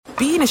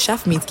being a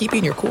chef means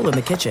keeping your cool in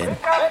the kitchen.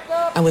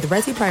 And with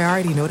Resi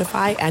Priority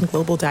Notify and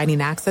Global Dining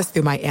Access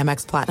through my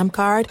Amex Platinum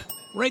card,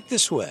 Right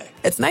this way.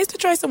 it's nice to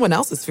try someone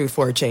else's food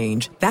for a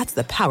change. That's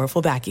the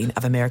powerful backing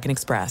of American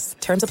Express.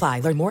 Terms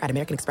apply. Learn more at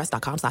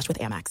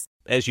americanexpress.com/withAmex.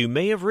 As you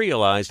may have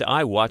realized,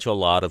 I watch a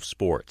lot of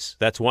sports.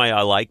 That's why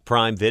I like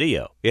Prime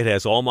Video. It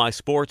has all my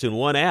sports in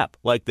one app,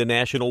 like the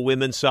National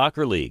Women's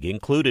Soccer League,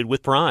 included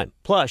with Prime.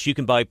 Plus, you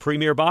can buy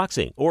Premier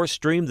Boxing or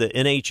stream the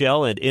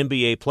NHL and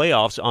NBA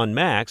playoffs on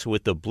Max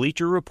with the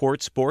Bleacher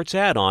Report Sports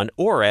add-on,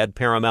 or add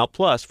Paramount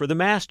Plus for the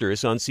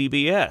Masters on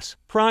CBS.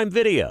 Prime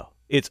Video.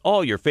 It's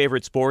all your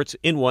favorite sports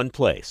in one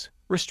place.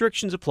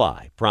 Restrictions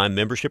apply. Prime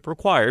membership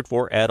required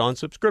for add-on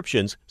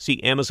subscriptions.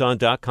 See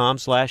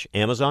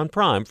Amazon.com/Amazon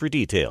Prime for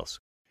details.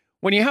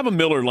 When you have a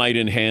Miller Lite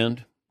in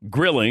hand,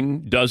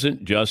 grilling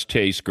doesn't just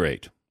taste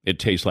great. It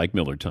tastes like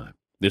Miller time.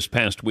 This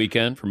past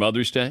weekend for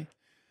Mother's Day,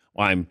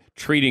 I'm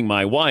treating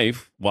my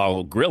wife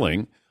while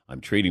grilling. I'm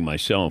treating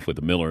myself with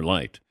a Miller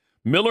Lite.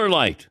 Miller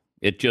Lite,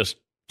 it just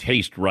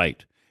tastes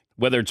right.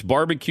 Whether it's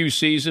barbecue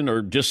season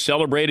or just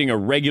celebrating a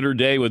regular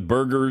day with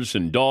burgers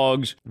and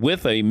dogs,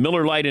 with a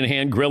Miller Lite in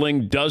hand,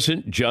 grilling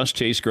doesn't just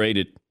taste great.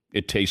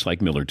 It tastes like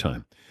Miller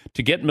time.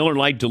 To get Miller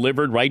Lite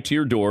delivered right to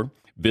your door,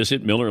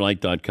 visit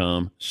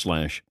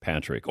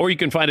MillerLite.com/Patrick. Or you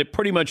can find it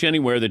pretty much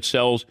anywhere that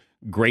sells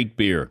great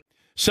beer.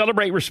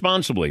 Celebrate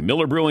responsibly.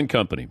 Miller Brewing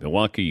Company,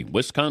 Milwaukee,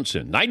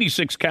 Wisconsin.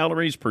 96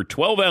 calories per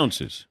 12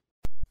 ounces.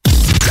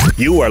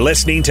 You are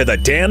listening to the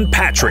Dan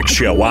Patrick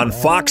Show on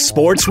Fox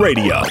Sports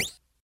Radio.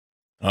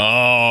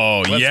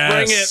 Oh, Let's yes.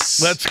 bring it.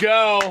 Let's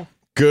go.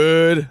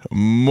 Good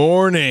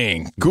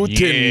morning.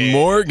 Guten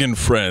Morgen,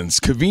 friends.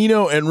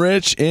 Covino and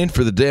Rich in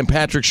for the Dan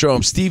Patrick Show.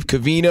 I'm Steve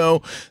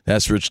Covino.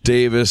 That's Rich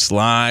Davis,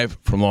 live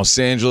from Los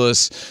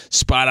Angeles.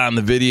 Spot on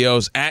the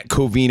videos at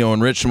Covino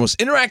and Rich. The most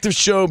interactive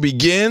show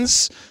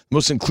begins. The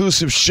most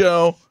inclusive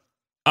show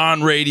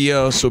on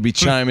radio. So be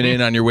chiming in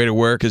on your way to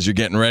work as you're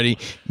getting ready.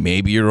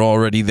 Maybe you're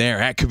already there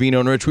at Covino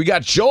and Rich. We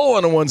got Joel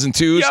on the ones and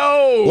twos.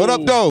 Yo! What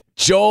up, though?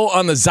 Joel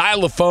on the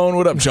xylophone.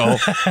 What up, Joel?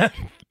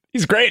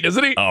 He's great,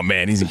 isn't he? Oh,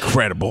 man, he's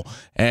incredible.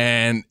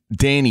 And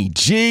Danny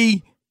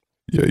G.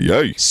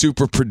 Yay.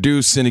 Super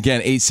producing.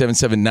 Again,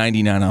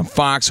 877-99 on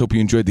Fox. Hope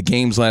you enjoyed the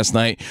games last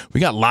night. We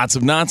got lots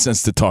of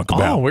nonsense to talk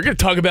about. Oh, we're going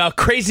to talk about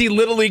crazy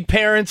Little League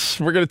parents.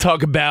 We're going to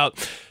talk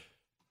about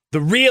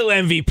the real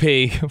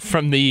MVP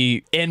from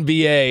the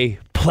NBA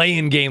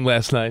play-in game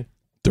last night.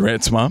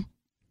 Durant's mom?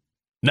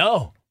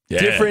 No. Yeah.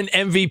 Different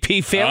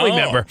MVP family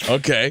member.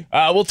 Okay.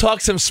 We'll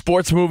talk some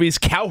sports movies.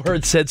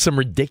 Cowherd said some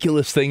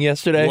ridiculous thing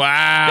yesterday.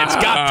 Wow. It's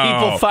got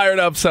people fired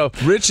up. So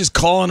Rich is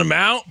calling him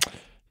out?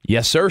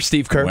 yes, sir,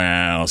 Steve Kerr.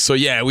 Wow. So,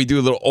 yeah, we do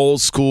a little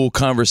old school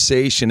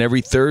conversation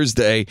every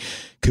Thursday,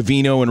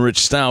 Covino and Rich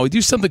style. We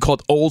do something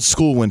called Old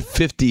School When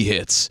 50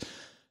 Hits.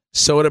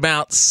 So at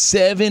about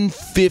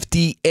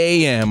 7:50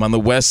 a.m. on the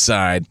west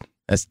side,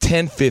 that's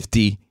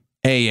 10:50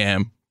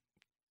 a.m.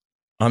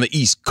 on the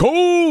East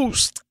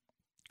Coast.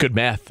 Good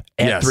math.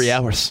 Add Yes. 3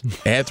 hours.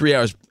 Add 3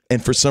 hours.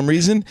 And for some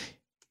reason,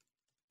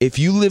 if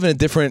you live in a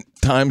different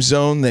time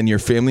zone than your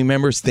family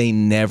members, they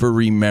never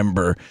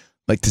remember,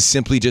 like, to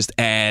simply just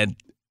add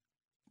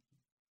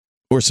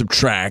or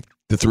subtract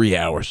the 3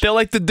 hours. They're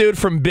like the dude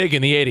from Big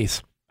in the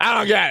 80s. I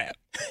don't get it.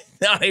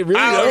 No, they really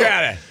I don't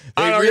get it.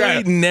 They I don't really get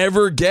it.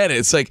 never get it.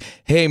 It's like,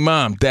 hey,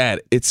 Mom, Dad,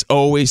 it's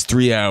always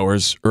 3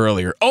 hours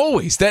earlier.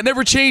 Always. That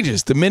never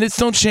changes. The minutes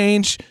don't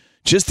change,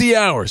 just the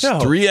hours. No.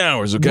 3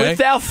 hours, okay?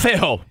 Without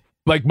fail.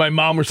 Like my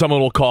mom or someone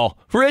will call,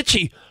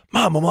 Richie,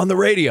 Mom, I'm on the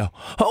radio.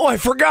 Oh, I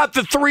forgot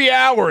the 3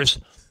 hours.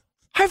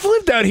 I've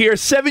lived out here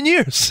 7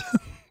 years.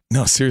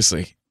 No,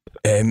 seriously.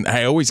 And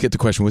I always get the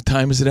question, what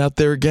time is it out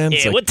there again?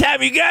 It's Yeah, like, what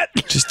time you got?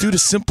 just do the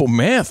simple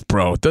math,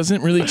 bro. It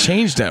doesn't really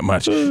change that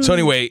much. So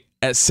anyway,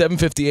 at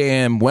 7:50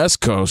 a.m. West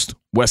Coast,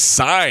 West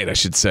Side, I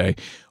should say,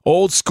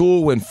 Old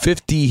School When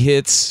 50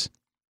 Hits.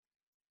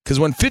 Because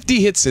when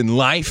 50 hits in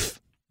life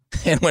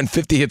and when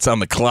 50 hits on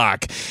the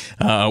clock,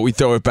 we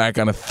throw it back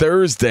on a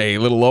Thursday, a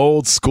little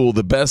old school,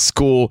 the best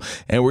school,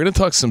 and we're going to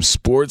talk some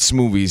sports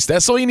movies.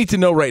 That's all you need to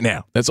know right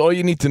now. That's all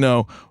you need to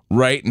know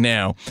right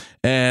now.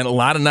 And a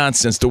lot of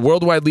nonsense. The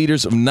worldwide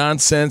leaders of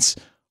nonsense,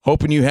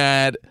 hoping you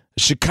had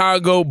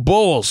Chicago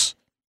Bulls,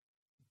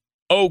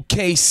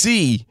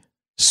 OKC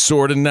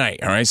sort of night.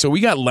 All right, so we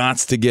got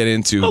lots to get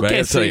into. But I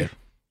gotta tell you.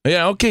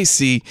 Yeah,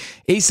 OKC,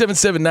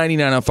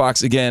 877-99 on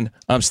Fox. Again,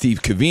 I'm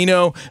Steve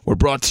Covino. We're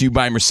brought to you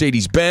by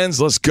Mercedes-Benz.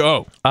 Let's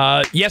go.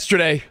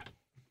 Yesterday,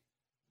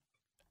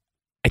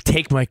 I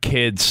take my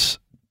kids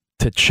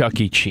to Chuck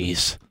E.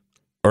 Cheese.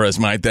 Or as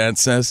my dad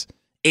says,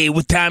 hey,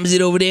 what time is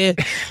it over there?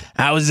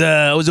 I was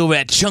over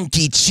at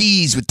Chunky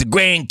Cheese with the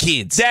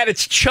grandkids. Dad,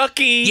 it's Chuck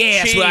E.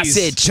 Yeah, Cheese. that's what I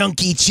said,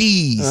 Chunky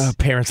Cheese.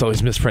 Parents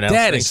always mispronounce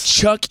That things. is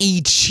Chuck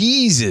E.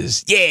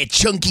 Cheese's. Yeah,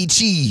 Chunky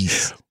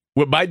Cheese.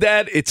 With my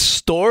dad, it's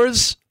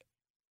stores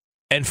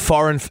and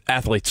foreign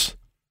athletes.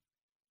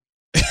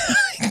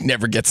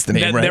 never gets the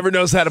name right. Never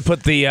knows how to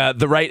put the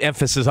right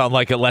emphasis on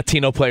like a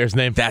Latino player's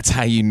name. That's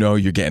how you know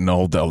you're getting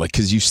old, though, like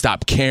because you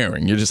stop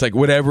caring. You're just like,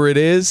 whatever it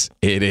is,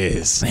 it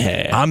is.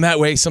 Yeah. I'm that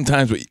way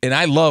sometimes, and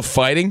I love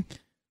fighting.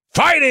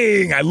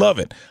 I love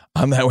it.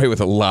 I'm that way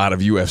with a lot of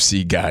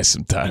UFC guys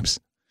sometimes.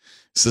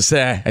 So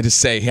I just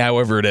say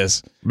however it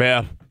is.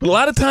 Yeah. But a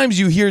lot of times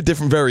you hear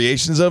different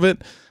variations of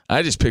it.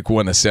 I just pick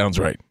one that sounds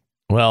right.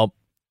 Well,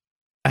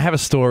 I have a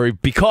story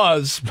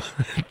because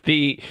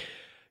the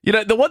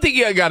one thing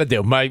you got to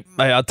do,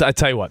 I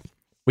tell you what,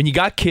 when you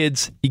got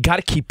kids, you got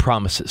to keep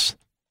promises.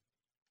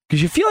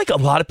 Because you feel like you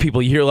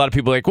hear a lot of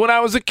people like, when I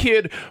was a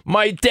kid,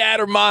 my dad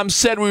or mom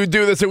said we would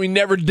do this and we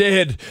never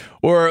did.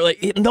 Or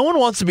like, no one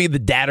wants to be the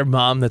dad or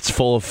mom that's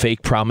full of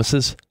fake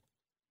promises.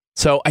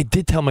 So I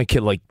did tell my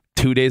kid like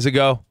 2 days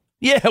ago,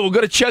 yeah, we'll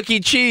go to Chuck E.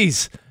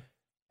 Cheese.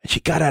 And she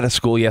got out of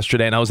school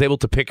yesterday and I was able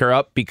to pick her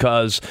up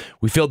because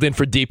we filled in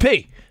for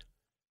DP.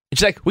 And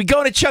she's like, we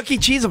going to Chuck E.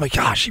 Cheese? I'm like,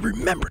 gosh, she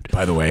remembered.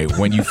 By the way,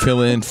 when you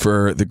fill in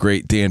for the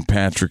great Dan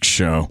Patrick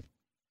Show,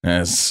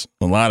 as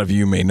a lot of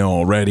you may know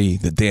already,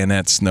 the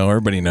Danettes know,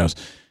 everybody knows,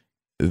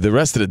 the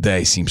rest of the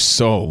day seems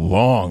so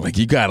long. Like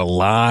you got a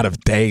lot of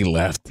day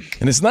left.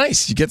 And it's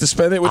nice. You get to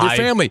spend it with your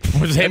family.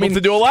 I was able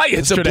to do a lot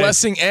yesterday. It's a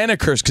blessing and a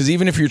curse because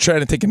even if you're trying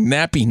to take a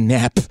nap,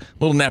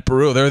 little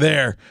naparoo, they're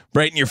there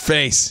right in your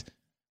face.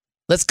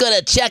 Let's go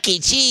to Chuck E.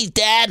 Cheese,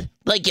 Dad,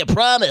 like you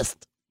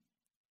promised.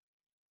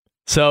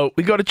 So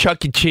we go to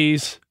Chuck E.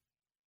 Cheese.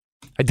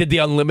 I did the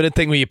unlimited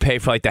thing where you pay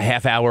for like the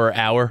half hour or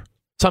hour.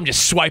 So I'm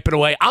just swiping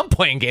away. I'm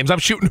playing games. I'm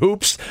shooting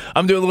hoops.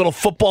 I'm doing a little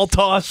football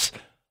toss.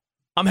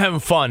 I'm having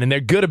fun. And they're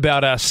good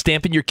about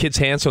stamping your kid's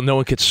hand so no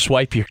one could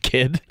swipe your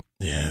kid.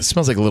 Yeah, it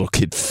smells like a little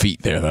kid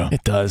feet there, though.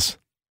 It does.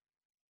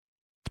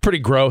 It's pretty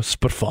gross,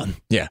 but fun.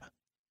 Yeah.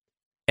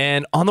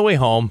 And on the way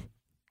home,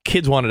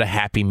 kids wanted a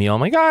Happy Meal.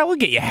 I'm like, all right, we'll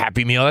get you a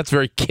Happy Meal. That's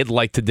very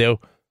kid-like to do.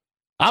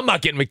 I'm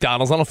not getting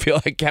McDonald's. I don't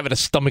feel like having a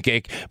stomach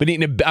ache. I've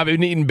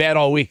been eating bad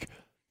all week.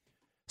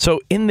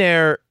 So in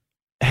their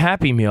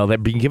Happy Meal,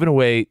 they've been giving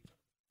away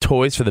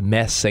toys for the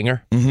Masked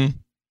Singer. Mm-hmm.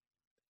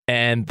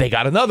 And they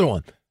got another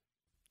one.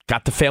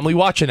 Got the family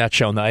watching that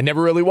show now. I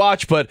never really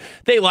watch, but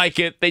they like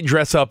it. They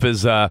dress up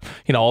as, all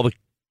the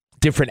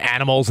different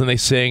animals and they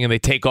sing and they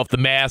take off the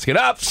mask and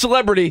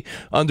celebrity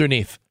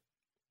underneath.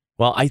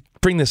 Well, I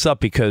bring this up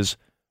because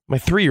my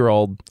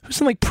 3-year-old,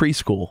 who's in like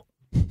preschool,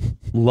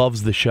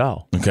 loves the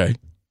show. Okay.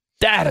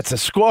 Dad, it's a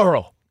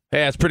squirrel. Hey,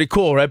 that's pretty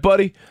cool, right,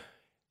 buddy?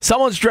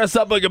 Someone's dressed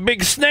up like a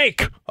big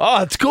snake.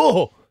 Oh, it's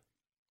cool.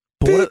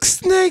 Big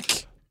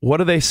snake. What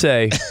do they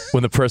say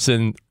when the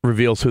person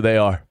reveals who they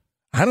are?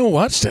 I don't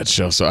watch that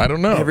show, so I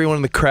don't know. Everyone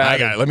in the crowd. I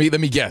got it. Let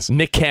me guess.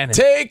 Nick Cannon.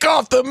 Take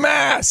off the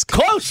mask.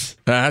 Close.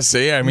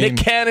 See, I mean, Nick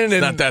Cannon it's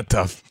and not that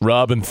tough.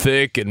 Robin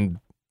Thicke and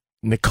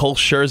Nicole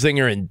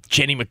Scherzinger and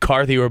Jenny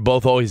McCarthy were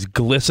both always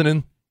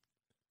glistening.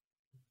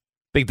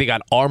 I think they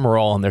got armor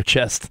all on their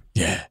chest.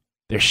 Yeah.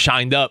 They're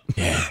shined up.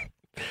 Yeah.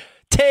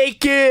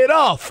 Take it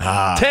off.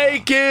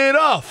 Take it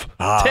off.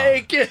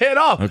 Take it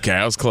off. Okay,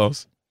 I was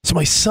close. So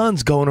my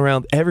son's going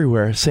around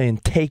everywhere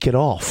saying, take it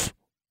off.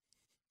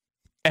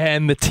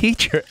 And the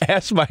teacher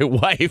asked my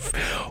wife,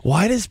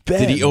 why does Ben...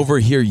 Did he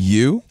overhear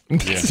you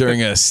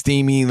during a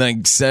steamy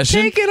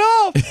session? Take it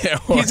off. Yeah,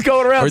 he's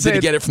going around or saying...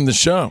 did he get it from the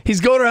show? He's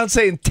going around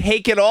saying,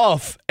 take it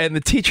off. And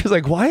the teacher's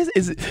like, why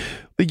is it...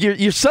 Like,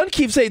 your son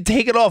keeps saying,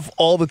 take it off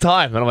all the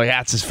time. And I'm like,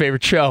 that's his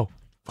favorite show.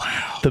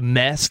 Wow. The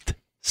Masked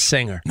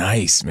Singer.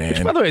 Nice, man.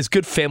 Which, by the way, is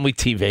good family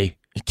TV.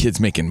 Your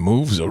kid's making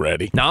moves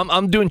already. Now,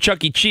 I'm doing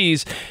Chuck E.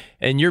 Cheese,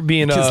 and you're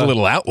being... Kid's a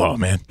little outlaw,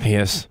 man.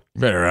 Yes.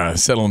 You better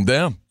settle him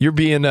down. You're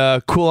being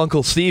cool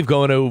Uncle Steve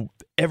going to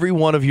every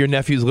one of your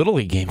nephew's Little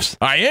League games.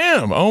 I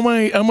am. Oh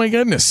my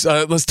goodness.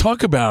 Let's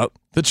talk about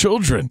the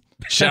children,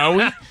 shall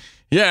we?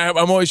 Yeah,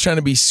 I'm always trying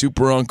to be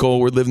super uncle.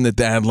 We're living the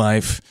dad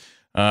life.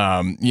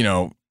 Trying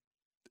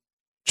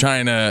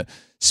to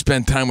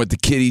spend time with the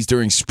kiddies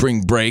during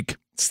spring break.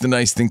 It's the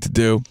nice thing to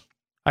do.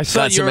 I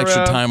saw got some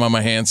extra time on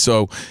my hands.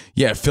 So,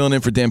 yeah, filling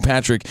in for Dan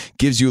Patrick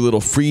gives you a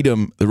little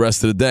freedom the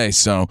rest of the day.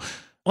 So,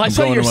 well, I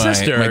saw your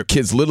sister. My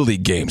kids' Little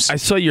League games. I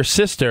saw your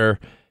sister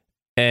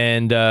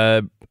and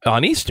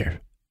on Easter.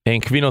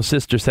 And Covino's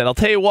sister said, I'll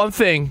tell you one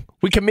thing.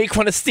 We can make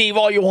fun of Steve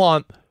all you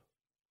want.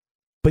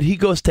 But he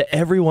goes to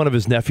every one of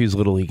his nephew's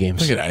Little League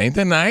games. Look at that. Ain't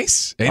that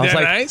nice? Ain't that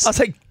nice? I was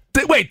like,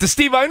 wait, the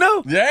Steve I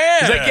know? Yeah.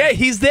 He's like, yeah,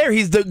 he's there.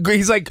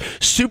 He's like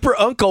super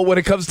uncle when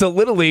it comes to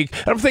Little League.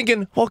 And I'm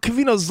thinking, well,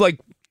 Covino's like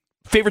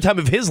favorite time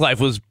of his life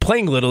was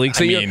playing Little League.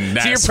 So,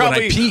 you're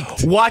probably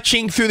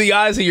watching through the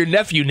eyes of your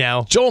nephew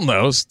now. Joel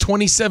knows.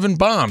 27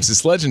 bombs.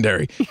 It's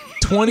legendary.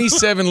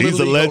 27 Little League. He's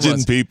a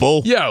legend,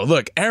 people. Yo,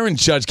 look, Aaron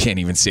Judge can't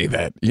even say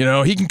that. You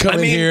know, he can come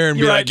in here and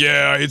be like,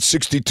 yeah, I hit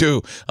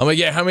 62. I'm like,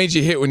 yeah, how many did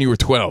you hit when you were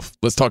 12?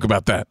 Let's talk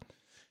about that.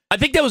 I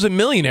think that was a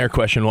millionaire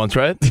question once,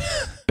 right?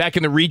 Back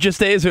in the Regis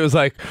days, it was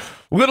like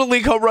Little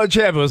League home run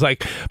champ. It was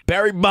like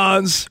Barry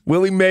Bonds,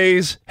 Willie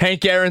Mays,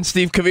 Hank Aaron,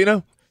 Steve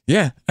Covino.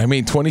 Yeah, I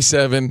mean,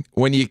 27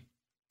 when you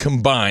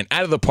combine,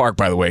 out of the park,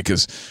 by the way,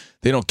 because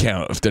they don't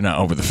count if they're not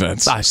over the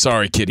fence.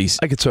 Sorry, kiddies.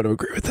 I could sort of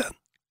agree with that.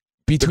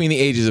 between the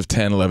ages of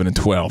 10, 11, and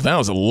 12. That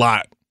was a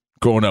lot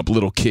growing up,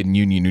 little kid in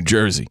Union, New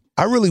Jersey.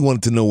 I really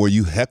wanted to know where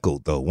you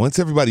heckled, though. Once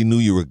everybody knew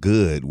you were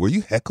good, were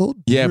you heckled?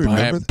 Yeah,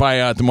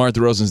 by DeMar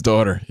DeRozan's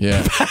daughter.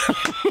 Yeah.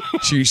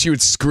 She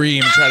would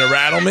scream and try to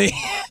rattle me.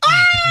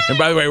 And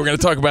by the way, we're going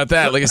to talk about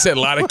that. Like I said, a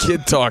lot of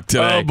kid talk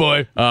today. Oh,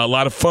 boy. A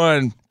lot of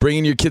fun.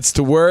 Bringing your kids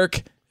to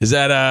work. Is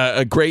that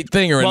a great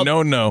thing or a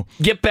no-no?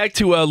 Get back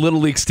to Little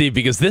League, Steve,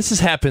 because this has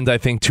happened, I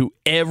think, to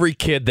every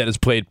kid that has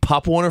played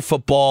Pop Warner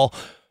football,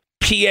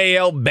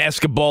 PAL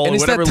basketball, and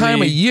it's whatever that time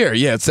league. of year.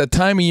 Yeah, it's that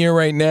time of year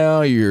right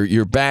now.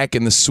 You're back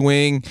in the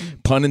swing,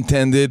 pun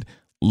intended.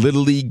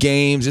 Little League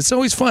games. It's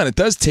always fun. It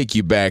does take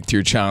you back to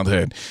your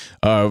childhood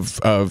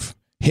of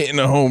hitting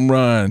a home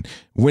run,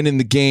 winning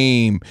the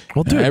game.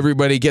 Well, dude,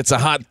 everybody gets a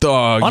hot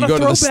dog. You go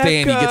to the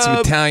stand, you get some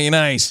Italian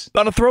ice.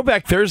 On a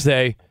Throwback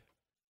Thursday,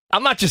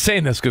 I'm not just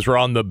saying this because we're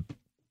on the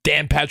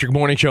Dan Patrick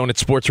Morning Show and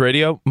it's sports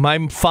radio.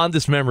 My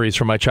fondest memories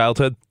from my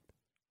childhood,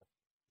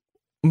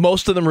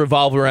 most of them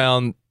revolve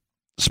around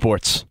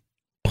sports,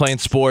 playing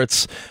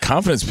sports.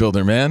 Confidence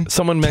builder, man.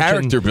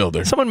 Character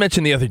builder. Someone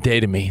mentioned the other day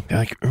to me,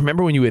 like,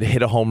 remember when you would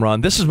hit a home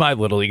run? This is my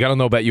Little League. I don't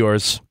know about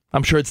yours.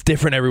 I'm sure it's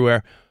different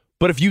everywhere.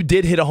 But if you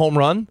did hit a home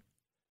run,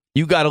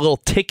 you got a little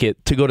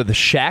ticket to go to the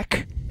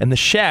shack. And the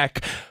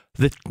shack,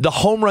 the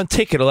home run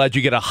ticket allowed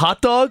you to get a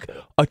hot dog,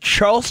 a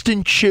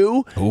Charleston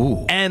Chew,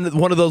 and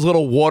one of those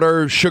little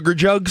water sugar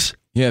jugs.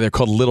 Yeah, they're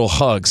called Little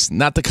Hugs.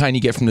 Not the kind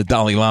you get from the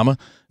Dalai Lama.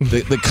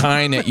 The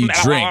kind that you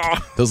drink.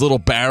 Those little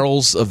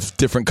barrels of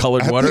different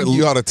colored water. I think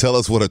you ought to tell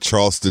us what a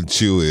Charleston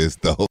Chew is,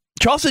 though.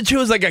 Charleston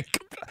Chew is like a...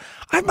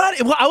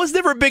 I was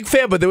never a big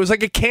fan, but there was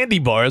like a candy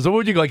bar. So what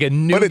would you like a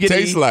nougat? What it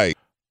tastes like?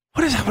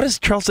 What is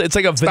Charleston? It's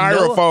like a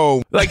vanilla,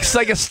 styrofoam. It's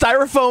like a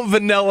styrofoam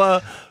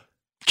vanilla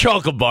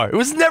chocolate bar. It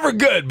was never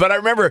good, but I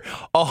remember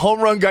a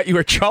home run got you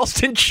a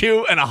Charleston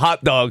Chew and a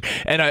hot dog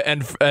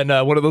and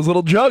one of those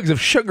little jugs of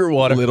sugar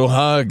water. Little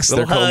Hugs.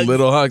 They're called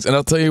Little Hugs. And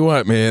I'll tell you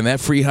what, man, that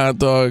free hot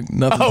dog,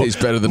 nothing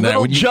tastes better than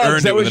that. When you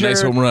earned it with a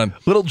nice home run.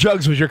 Little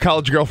Jugs was your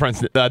college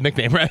girlfriend's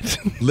nickname, right?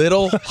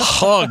 Little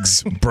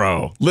Hugs,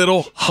 bro.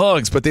 Little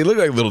Hugs, but they look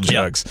like little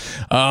jugs.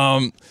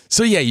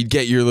 So yeah, you'd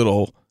get your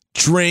little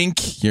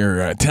drink,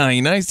 your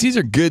Italian ice. These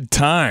are good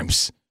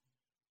times.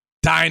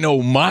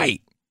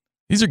 Dynamite.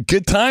 These are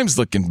good times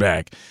looking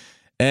back.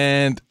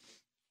 And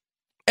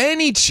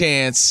any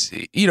chance,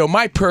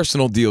 my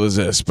personal deal is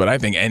this, but I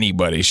think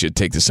anybody should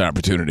take this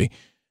opportunity.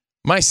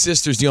 My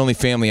sister's the only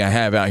family I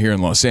have out here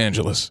in Los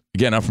Angeles.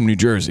 Again, I'm from New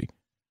Jersey.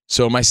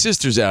 So my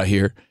sister's out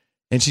here,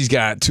 and she's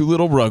got 2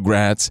 little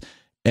rugrats,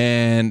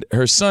 and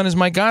her son is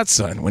my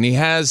godson. When he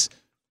has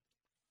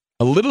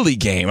a Little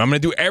League game, I'm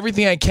going to do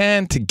everything I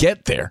can to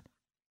get there.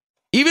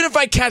 Even if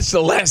I catch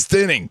the last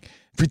inning.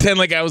 Pretend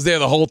like I was there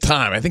the whole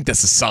time. I think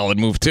that's a solid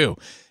move, too.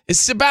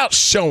 It's about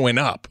showing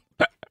up,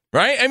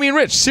 right? I mean,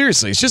 Rich,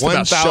 seriously, it's just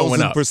about showing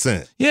up.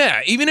 1,000%.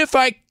 Yeah, even if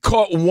I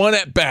caught one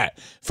at bat,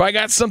 if I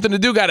got something to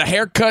do, got a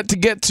haircut to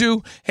get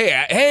to,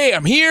 hey,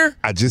 I'm here.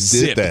 I just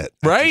did that.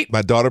 Right?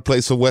 My daughter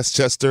plays for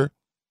Westchester.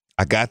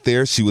 I got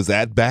there. She was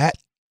at bat.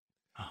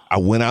 I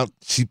went out.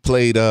 She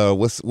played,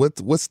 what's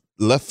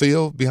left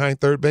field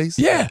behind third base?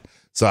 Yeah.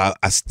 So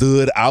I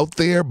stood out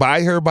there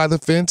by her by the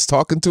fence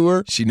talking to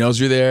her. She knows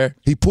you're there.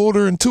 He pulled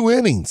her in 2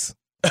 innings.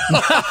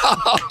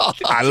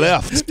 I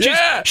left.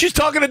 She's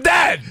talking to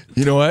Dad.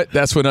 You know what?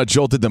 That's when I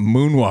jolted the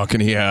moonwalk,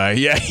 and he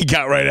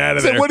got right out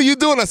of I said, there. what are you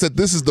doing? I said,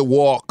 this is the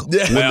walk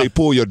when they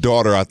pull your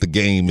daughter out the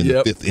game in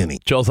the 5th inning.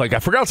 Joel's like, I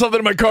forgot something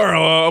in my car.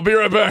 I'll be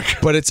right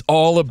back. But it's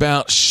all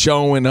about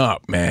showing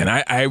up, man.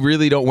 I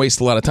really don't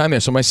waste a lot of time there.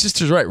 So my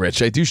sister's right,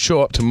 Rich. I do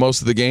show up to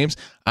most of the games.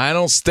 I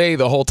don't stay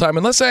the whole time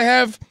unless I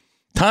have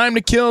time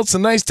to kill. It's a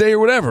nice day or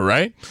whatever,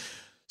 right?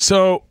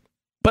 So,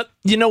 but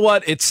you know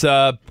what? It's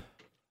not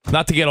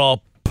to get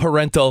all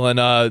parental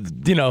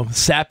and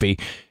sappy.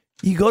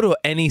 You go to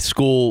any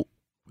school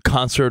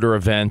concert or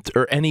event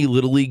or any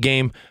Little League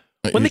game.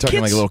 When you're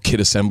talking like a little kid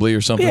assembly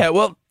or something?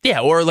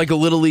 Or like a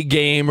Little League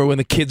game, or when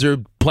the kids are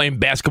playing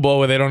basketball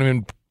where they don't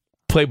even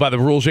play by the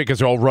rules yet because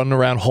they're all running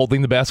around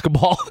holding the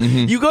basketball.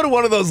 Mm-hmm. You go to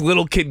one of those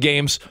little kid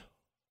games,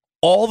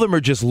 all of them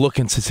are just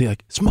looking to see,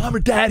 like, is Mom or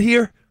Dad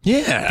here?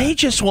 Yeah. They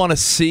just want to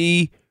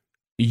see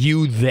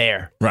you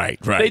there. Right.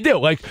 They do.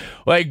 Like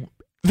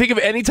think of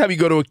any time you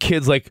go to a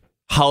kid's like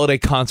holiday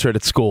concert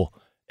at school.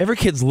 Every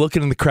kid's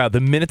looking in the crowd. The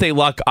minute they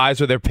lock eyes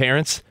with their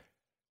parents,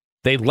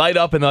 they light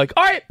up and they're like,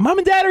 all right, Mom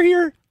and Dad are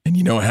here. And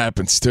you know what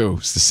happens too?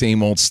 It's the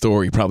same old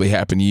story probably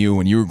happened to you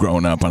when you were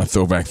growing up on a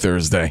Throwback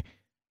Thursday.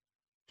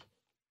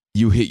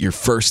 You hit your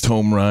first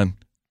home run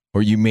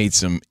or you made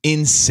some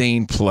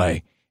insane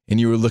play and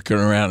you were looking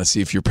around to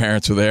see if your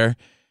parents were there.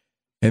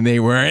 And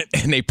they weren't,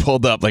 and they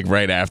pulled up like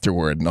right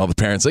afterward, and all the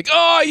parents like,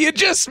 "Oh, you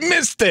just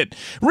missed it!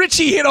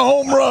 Richie hit a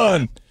home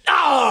run!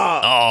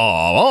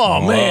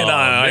 Man,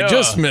 I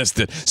just missed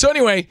it." So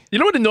anyway, you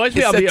know what annoys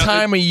me? It's that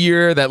time of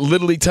year, that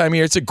Little League time of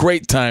year. It's a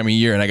great time of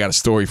year, and I got a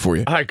story for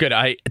you. All right, good.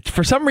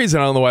 For some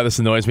reason, I don't know why this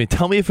annoys me.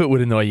 Tell me if it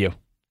would annoy you.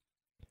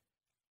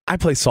 I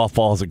play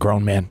softball as a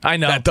grown man. I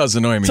know that does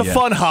annoy me. It's a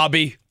fun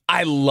hobby.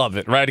 I love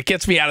it, right? It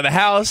gets me out of the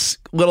house.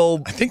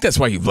 I think that's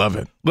why you love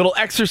it. Little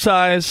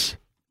exercise.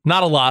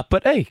 Not a lot,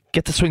 but hey,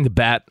 get to swing the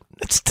bat.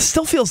 It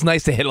still feels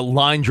nice to hit a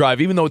line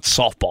drive, even though it's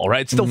softball,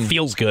 right? It still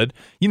feels good.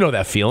 You know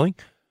that feeling.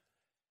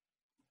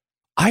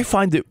 I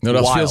find it You know what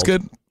else wild. feels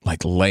good?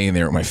 Like laying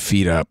there with my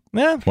feet up,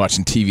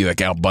 watching TV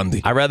like Al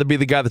Bundy. I'd rather be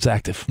the guy that's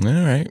active. All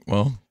right.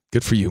 Well,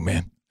 good for you,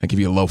 man. I give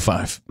you a low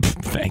 5.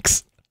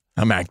 Thanks.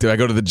 I'm active. I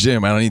go to the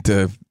gym. I don't need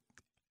to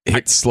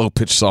hit slow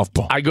pitch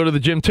softball. I go to the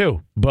gym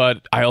too,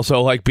 but I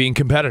also like being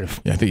competitive.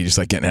 Yeah, I think you just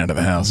like getting out of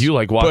the house. You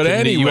like watching. But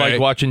anyway, you like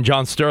watching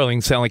John Sterling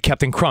sound like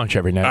Captain Crunch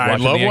every night. I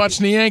love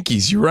watching the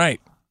Yankees. You're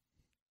right.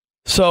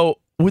 So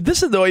would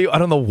this annoy you? I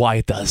don't know why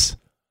it does.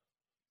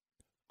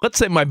 Let's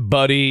say my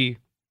buddy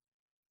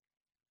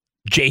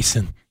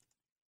Jason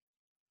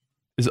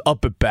is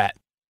up at bat.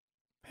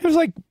 It was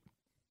like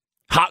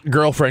hot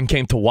girlfriend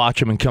came to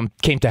watch him and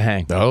came to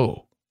hang.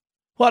 Oh.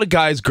 A lot of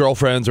guys'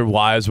 girlfriends or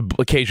wives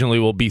occasionally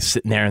will be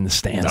sitting there in the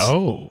stands.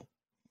 Oh.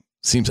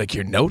 Seems like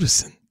you're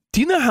noticing.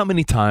 Do you know how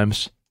many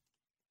times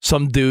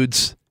some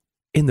dude's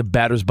in the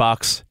batter's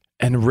box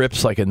and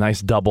rips like a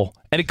nice double?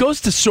 And it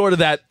goes to sort of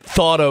that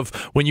thought of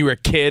when you were a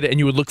kid and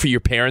you would look for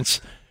your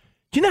parents.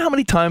 Do you know how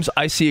many times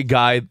I see a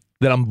guy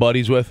that I'm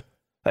buddies with,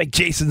 like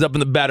Jason's up in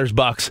the batter's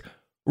box,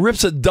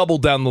 rips a double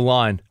down the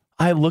line.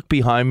 I look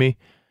behind me.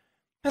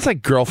 That's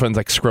like girlfriends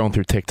like scrolling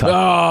through TikTok.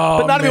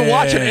 Oh, but not even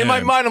watching it. In my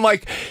man. mind, I'm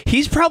like,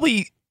 he's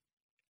probably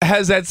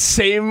has that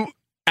same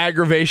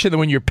aggravation that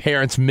when your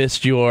parents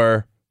missed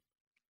your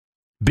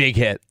big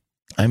hit.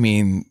 I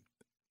mean,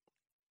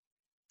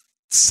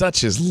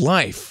 such is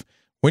life.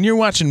 When you're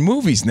watching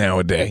movies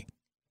nowadays,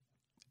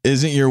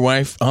 isn't your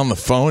wife on the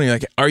phone? You're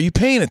like, are you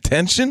paying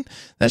attention?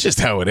 That's just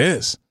how it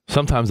is.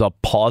 Sometimes I'll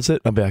pause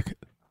it. I'll be like,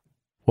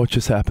 what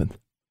just happened?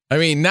 I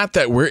mean, not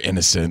that we're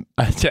innocent.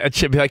 I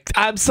should be like,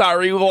 I'm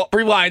sorry, we'll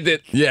rewind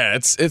it. Yeah,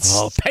 it's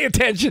Pay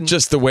attention.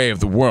 just the way of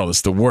the world.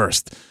 It's the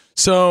worst.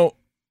 So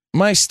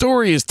my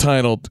story is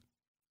titled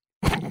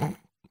Do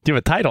you have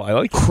a title? I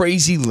like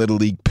Crazy Little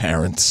League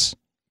Parents.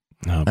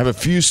 No. I have a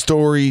few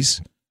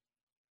stories.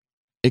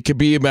 It could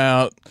be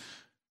about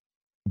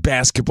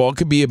basketball. It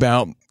could be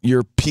about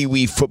your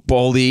Pee-wee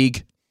football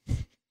league.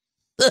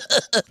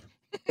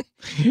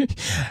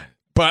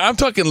 But I'm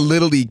talking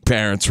Little League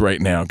parents right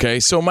now, okay?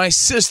 So my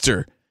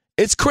sister,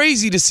 it's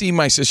crazy to see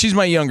my sister. She's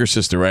my younger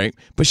sister, right?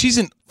 But she's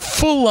in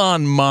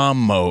full-on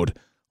mom mode,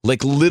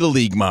 like Little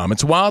League mom.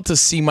 It's wild to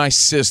see my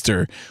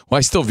sister, who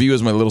I still view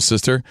as my little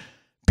sister,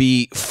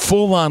 be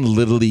full-on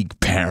Little League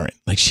parent.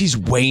 Like, she's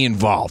way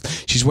involved.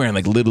 She's wearing,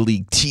 like, Little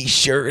League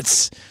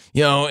T-shirts,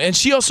 you know, and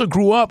she also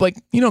grew up, like,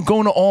 you know,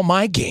 going to all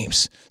my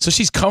games. So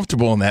she's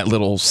comfortable in that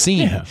little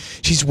scene. Yeah.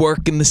 She's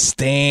working the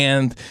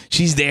stand.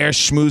 She's there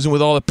schmoozing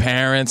with all the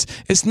parents.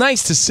 It's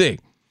nice to see.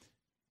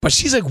 But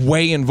she's, like,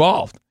 way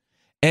involved.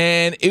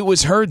 And it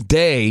was her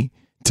day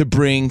to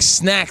bring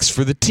snacks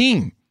for the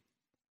team,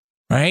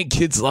 right?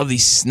 Kids love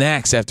these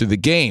snacks after the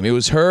game. It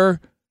was her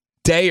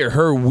day or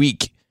her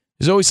week.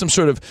 There's always some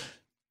sort of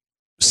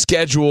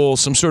schedule,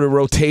 some sort of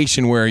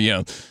rotation where, you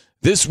know,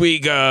 this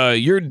week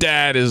your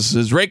dad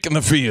is raking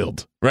the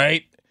field,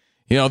 right?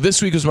 You know,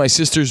 this week was my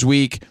sister's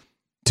week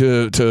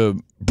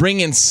to bring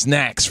in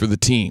snacks for the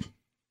team.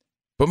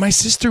 But my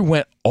sister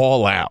went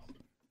all out.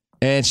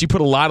 And she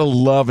put a lot of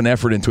love and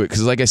effort into it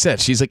because, like I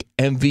said, she's like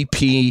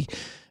MVP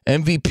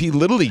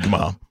Little League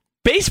mom.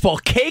 baseball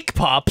cake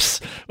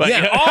pops.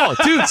 Yeah. Oh,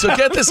 dude. So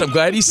get this. I'm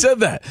glad you said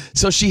that.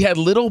 So she had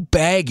little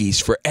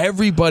baggies for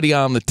everybody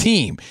on the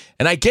team.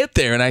 And I get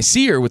there and I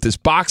see her with this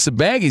box of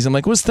baggies. I'm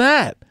like, what's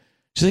that?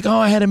 She's like, oh,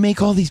 I had to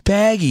make all these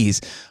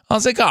baggies. I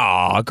was like,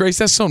 oh, Grace,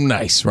 that's so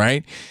nice,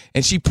 right?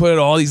 And she put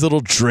all these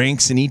little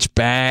drinks in each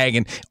bag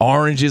and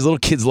oranges. Little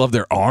kids love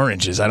their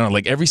oranges. I don't know,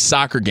 like every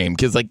soccer game,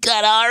 kids like,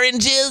 got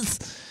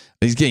oranges?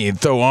 He's getting you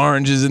throw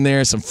oranges in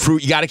there, some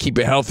fruit. You got to keep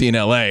it healthy in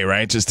LA,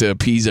 right? Just to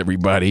appease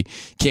everybody.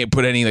 Can't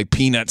put any like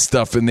peanut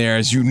stuff in there,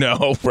 as you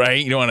know,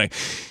 right? You don't want to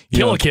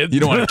kill a kid. You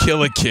don't want to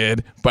kill a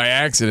kid by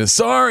accident.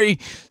 Sorry.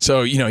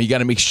 So, you got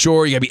to make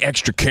sure you got to be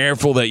extra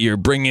careful that you're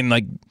bringing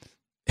like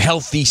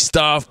healthy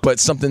stuff, but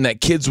something that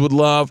kids would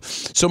love.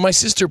 So my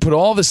sister put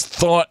all this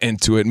thought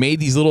into it, made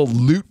these little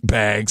loot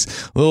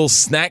bags, little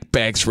snack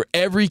bags for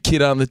every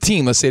kid on the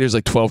team. Let's say there's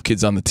like 12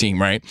 kids on the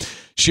team, right?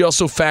 She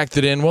also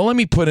factored in, well, let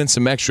me put in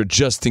some extra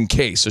just in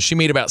case. So she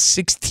made about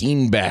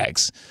 16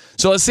 bags.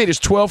 So let's say there's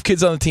 12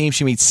 kids on the team.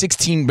 She made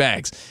 16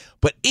 bags.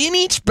 But in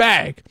each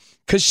bag,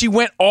 because she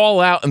went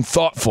all out and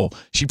thoughtful,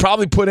 she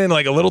probably put in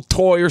like a little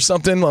toy or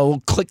something, a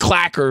little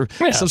click-clack or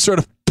some sort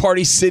of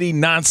Party City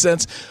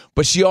nonsense.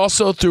 But she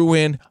also threw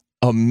in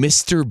a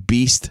Mr.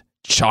 Beast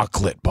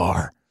chocolate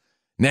bar.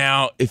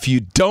 Now, if you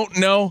don't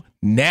know,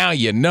 now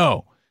you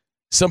know.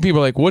 Some people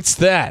are like, what's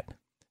that?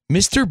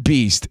 Mr.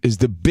 Beast is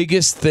the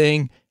biggest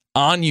thing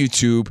on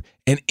YouTube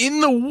and in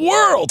the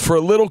world for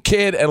a little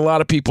kid and a lot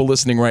of people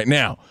listening right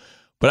now.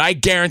 But I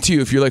guarantee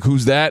you, if you're like,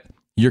 who's that?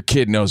 Your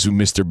kid knows who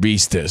Mr.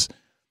 Beast is.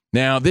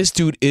 Now, this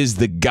dude is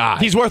the guy.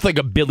 He's worth like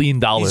 $1 billion.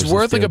 He's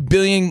worth like $1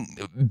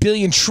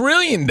 billion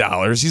trillion.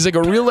 He's like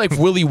a real life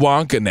Willy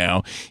Wonka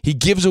now. He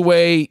gives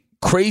away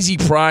crazy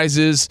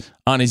prizes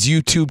on his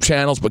YouTube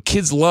channels, but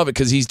kids love it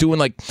because he's doing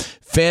like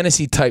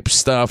fantasy type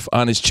stuff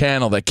on his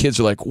channel that kids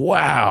are like,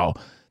 wow,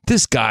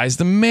 this guy's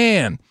the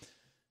man.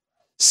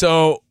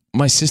 So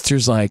my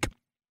sister's like,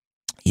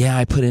 yeah,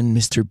 I put in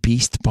Mr.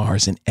 Beast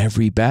bars in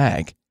every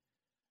bag.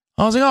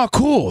 I was like, oh,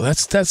 cool.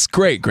 That's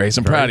great, Grace.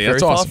 I'm proud of you.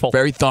 That's awesome. Thoughtful.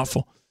 Very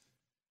thoughtful.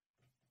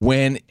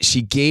 When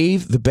she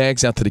gave the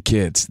bags out to the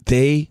kids,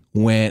 they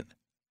went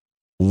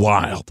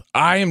wild.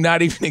 I am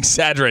not even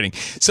exaggerating.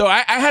 So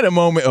I had a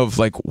moment of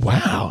like,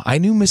 wow, I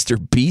knew Mr.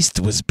 Beast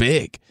was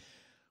big,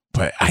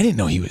 but I didn't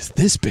know he was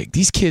this big.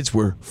 These kids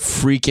were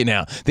freaking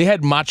out. They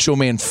had Macho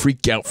Man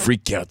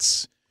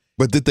freakouts.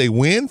 But did they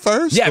win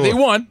first? Yeah, they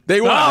won.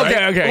 They won. Oh, okay,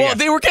 right? okay, Well, yeah.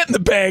 they were getting the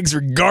bags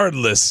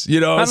regardless. You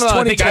know, it's I don't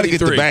know, I think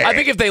 2023. I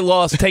think if they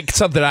lost, take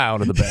something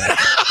out of the bag.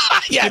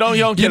 Yeah, You don't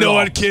get you it know all.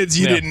 what, kids?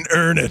 You Yeah. didn't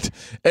earn it.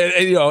 And,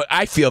 you know,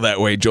 I feel that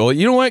way, Joel.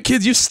 You know what,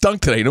 kids? You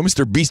stunk today. No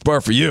Mr. Beast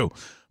bar for you,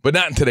 but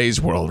not in today's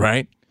world,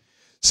 right?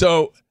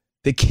 So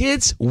the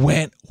kids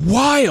went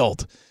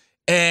wild,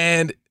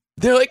 and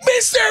they're like,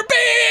 Mr.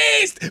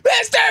 Beast!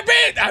 Mr.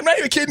 Beast! I'm not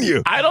even kidding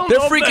you. I don't They're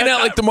know if freaking that-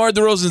 out like DeMar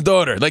DeRozan's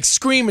daughter, like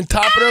screaming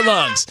top of their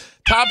lungs.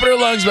 Top of their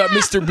lungs about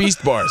Mr.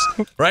 Beast bars,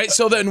 right?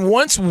 So then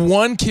once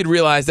one kid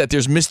realized that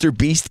there's Mr.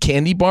 Beast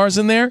candy bars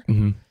in there,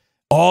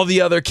 all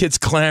the other kids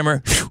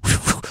clamor,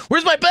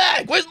 where's my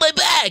bag? Where's my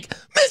bag?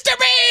 Mr.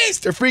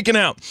 Beast! They're freaking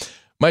out.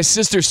 My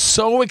sister's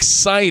so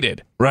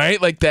excited,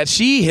 right? Like that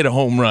she hit a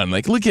home run.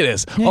 Like, look at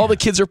this. All the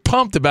kids are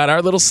pumped about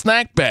our little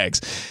snack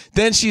bags.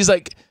 Then she's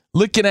like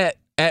looking at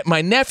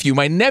my nephew.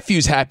 My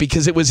nephew's happy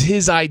because it was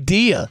his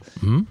idea.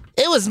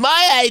 It was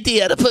my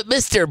idea to put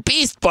Mr.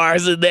 Beast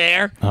bars in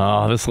there.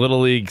 Oh, this Little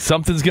League,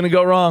 something's going to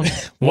go wrong.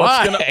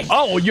 Why?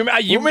 You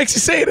What makes you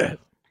say that?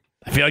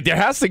 I feel like there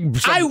has to be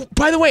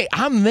By the way,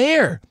 I'm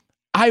there.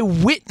 I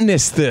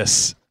witnessed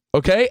this.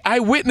 Okay? I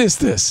witnessed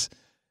this.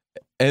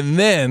 And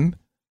then,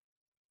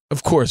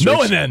 of course, No,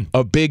 Rich, and then.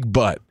 a big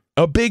butt.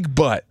 A big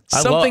butt.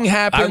 Something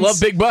happens. I love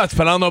big butts,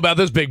 but I don't know about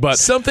this big butt.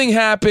 Something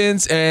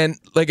happens, and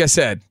like I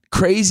said,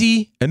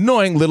 crazy,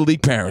 annoying Little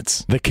League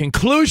parents. The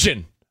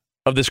conclusion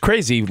of this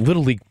crazy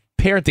Little League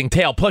parenting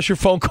tale, plus your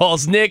phone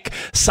calls. Nick,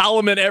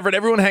 Solomon, Everett,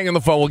 everyone hang on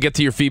the phone. We'll get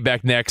to your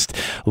feedback next.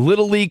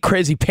 Little League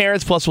crazy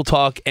parents, plus we'll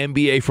talk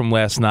NBA from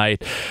last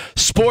night.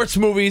 Sports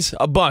movies,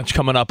 a bunch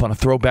coming up on a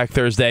Throwback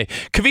Thursday.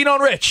 Covino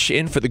and Rich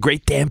in for the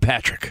great Dan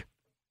Patrick.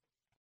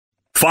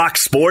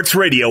 Fox Sports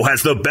Radio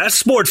has the best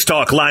sports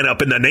talk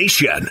lineup in the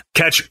nation.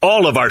 Catch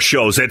all of our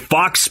shows at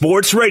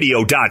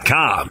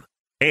foxsportsradio.com.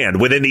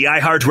 And within the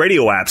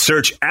iHeartRadio app,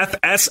 search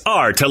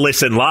FSR to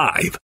listen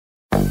live.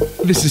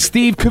 This is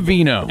Steve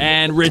Covino.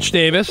 And Rich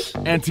Davis.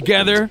 And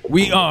together,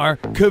 we are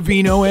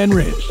Covino and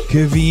Rich.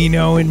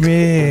 Covino and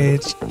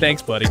Rich.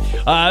 Thanks, buddy.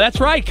 That's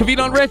right.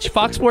 Covino and Rich,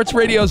 Fox Sports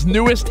Radio's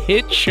newest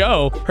hit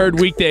show. Heard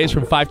weekdays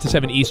from 5 to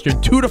 7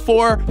 Eastern, 2 to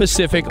 4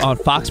 Pacific on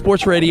Fox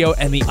Sports Radio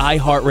and the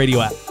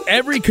iHeartRadio app.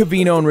 Every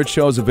Covino and Rich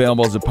show is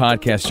available as a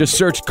podcast. Just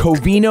search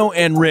Covino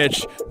and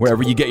Rich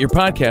wherever you get your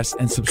podcasts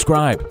and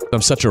subscribe.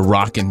 I'm such a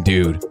rockin'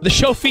 dude. The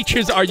show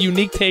features our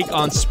unique take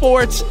on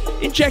sports,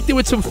 injected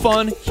with some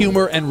fun,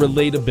 humor, and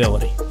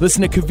relatability.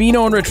 Listen to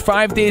Covino and Rich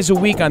 5 days a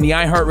week on the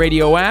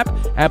iHeartRadio app,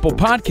 Apple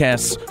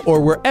Podcasts, Or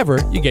wherever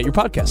you get your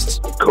podcasts.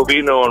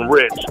 Covino and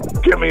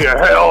Rich, give me a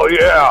hell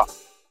yeah.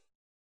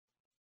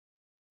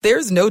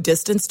 There's no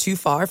distance too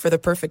far for the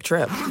perfect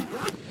trip.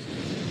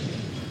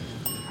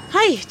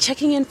 Hi,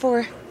 checking in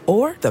for...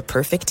 Or the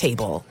perfect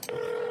table.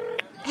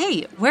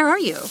 Hey, where are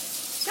you?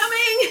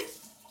 Coming!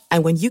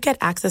 And when you get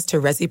access to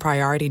Resi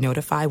Priority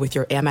Notify with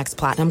your Amex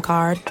Platinum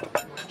card...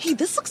 Hey,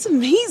 this looks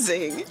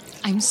amazing.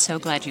 I'm so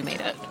glad you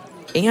made it.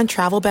 And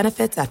travel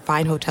benefits at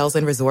fine hotels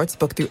and resorts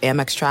booked through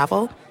Amex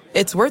Travel,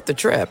 it's worth the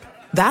trip.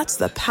 That's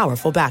the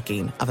powerful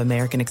backing of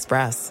American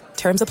Express.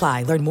 Terms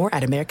apply. Learn more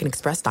at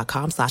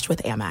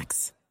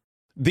americanexpress.com/withAmex.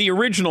 The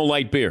original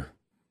light beer,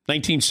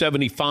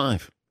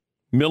 1975.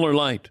 Miller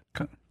Lite.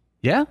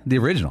 Yeah, the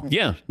original.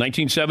 Yeah,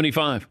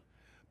 1975.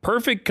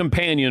 Perfect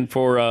companion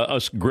for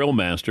us grill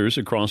masters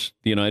across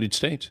the United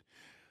States.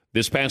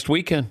 This past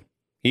weekend,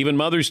 even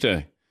Mother's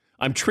Day,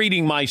 I'm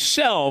treating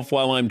myself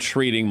while I'm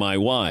treating my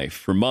wife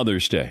for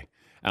Mother's Day.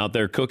 Out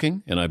there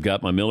cooking, and I've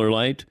got my Miller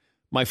Lite,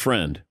 my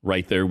friend,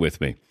 right there with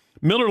me.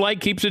 Miller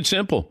Lite keeps it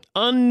simple.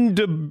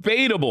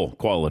 Undebatable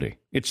quality.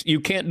 You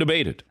can't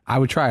debate it. I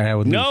would try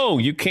it. No,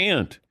 you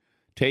can't.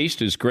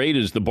 Taste as great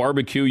as the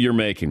barbecue you're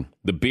making.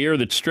 The beer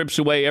that strips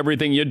away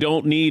everything you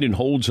don't need and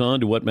holds on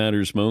to what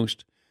matters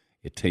most.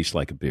 It tastes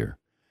like a beer.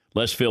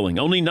 Less filling.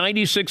 Only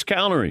 96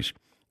 calories.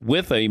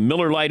 With a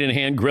Miller Lite in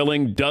hand,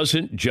 grilling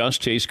doesn't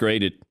just taste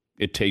great.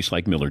 It tastes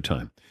like Miller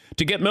time.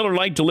 To get Miller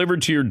Lite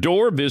delivered to your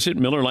door, visit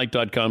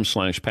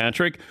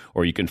MillerLite.com/Patrick,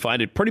 or you can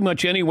find it pretty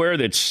much anywhere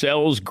that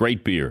sells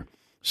great beer.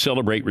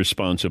 Celebrate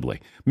responsibly.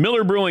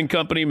 Miller Brewing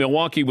Company,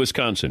 Milwaukee,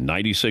 Wisconsin.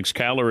 96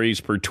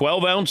 calories per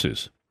 12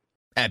 ounces.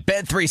 At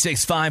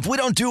Bet365, we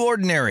don't do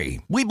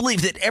ordinary. We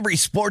believe that every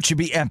sport should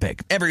be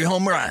epic. Every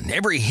home run,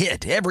 every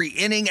hit, every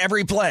inning,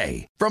 every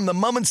play. From the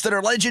moments that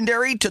are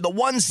legendary to the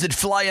ones that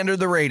fly under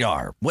the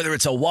radar. Whether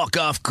it's a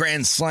walk-off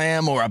grand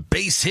slam or a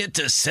base hit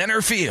to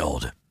center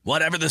field.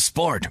 Whatever the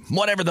sport,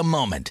 whatever the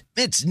moment.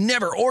 It's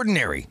never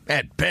ordinary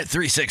at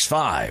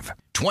Bet365.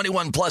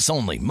 21 plus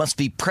only. Must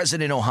be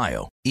present in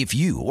Ohio. If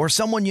you or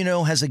someone you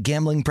know has a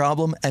gambling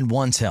problem and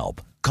wants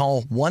help,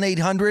 call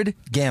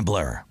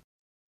 1-800-GAMBLER.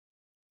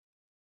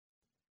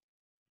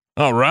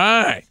 All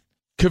right.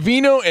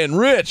 Covino and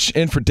Rich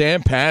in for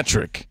Dan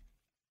Patrick.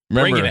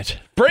 Remember,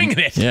 Bringing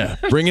it. Yeah,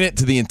 bringing it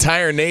to the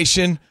entire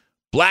nation.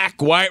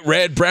 Black, white,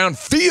 red, brown.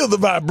 Feel the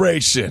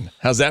vibration.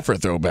 How's that for a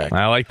throwback?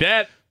 I like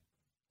that.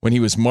 When he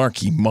was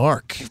Marky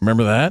Mark.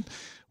 Remember that?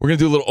 We're going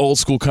to do a little old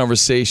school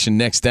conversation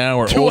next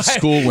hour.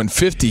 School when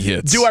 50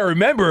 hits. Do I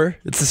remember?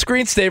 It's the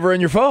screensaver on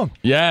your phone.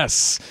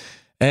 Yes.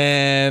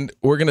 And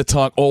we're going to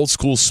talk old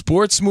school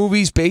sports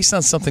movies based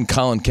on something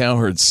Colin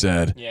Cowherd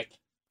said. Yeah.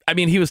 I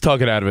mean, he was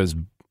talking out of his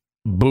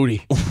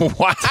booty.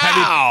 Wow.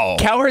 I mean,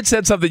 Cowherd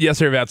said something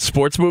yesterday about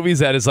sports movies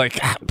that is like,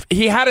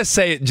 he had to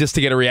say it just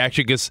to get a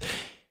reaction because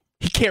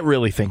he can't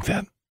really think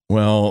that.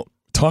 Well,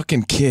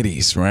 talking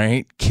kiddies,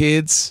 right?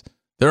 Kids,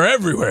 they're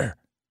everywhere.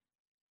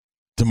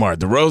 DeMar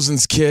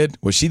DeRozan's kid,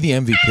 was she the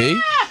MVP?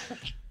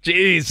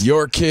 Jeez.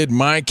 Your kid,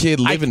 my kid,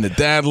 living the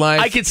dad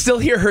life. I can still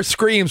hear her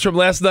screams from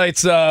last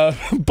night's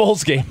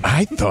Bulls game.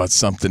 I thought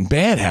something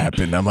bad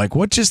happened. I'm like,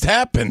 what just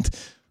happened?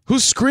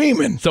 Who's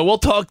screaming? So we'll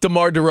talk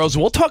DeMar DeRozan.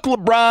 We'll talk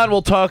LeBron.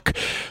 We'll talk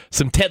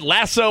some Ted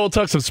Lasso. We'll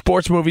talk some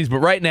sports movies. But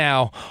right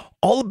now,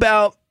 all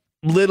about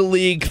Little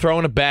League,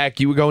 throwing it back.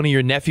 You were going to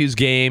your nephew's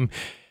game.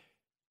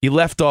 You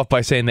left off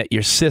by saying that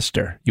your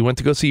sister, you went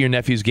to go see your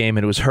nephew's game,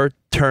 and it was her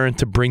turn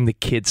to bring the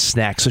kids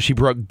snacks. So she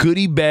brought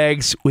goodie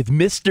bags with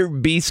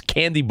Mr. Beast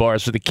candy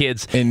bars for the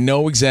kids. And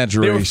no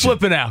exaggeration. They were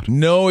flipping out.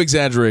 No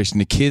exaggeration.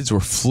 The kids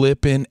were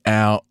flipping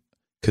out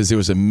because there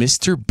was a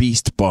Mr.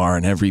 Beast bar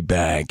in every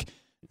bag.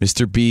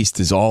 Mr. Beast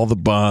is all the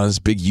buzz,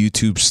 big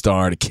YouTube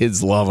star. The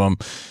kids love him.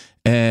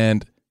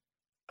 And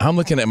I'm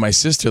looking at my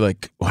sister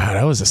like, wow,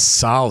 that was a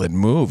solid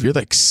move. You're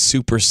like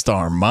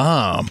superstar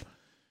mom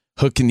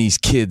hooking these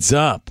kids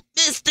up.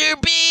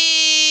 Mr.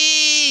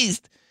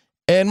 Beast!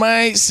 And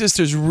my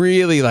sister's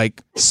really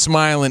like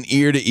smiling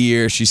ear to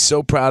ear. She's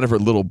so proud of her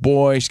little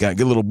boy. She's got a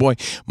good little boy.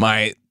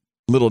 My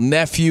little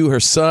nephew, her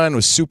son,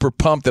 was super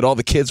pumped that all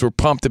the kids were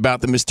pumped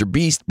about the Mr.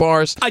 Beast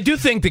bars. I do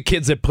think the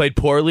kids that played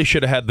poorly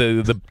should have had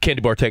the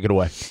candy bar taken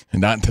away.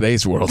 And not in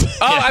today's world.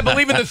 I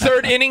believe in the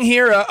third inning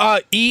here,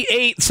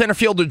 E8 center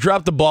fielder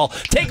dropped the ball.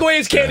 Take away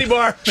his candy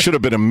bar. Should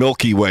have been a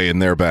Milky Way in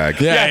their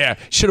bag. Yeah.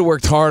 Should have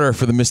worked harder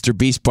for the Mr.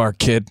 Beast bar,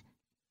 kid.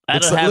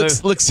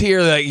 Looks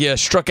here like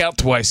struck out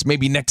twice.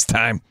 Maybe next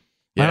time.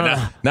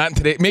 Yeah, not in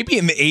today. Maybe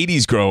in the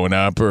 80s growing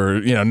up, or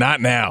not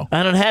now.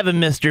 I don't have a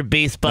Mr.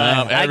 Beast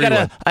bar.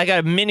 I got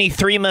a mini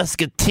Three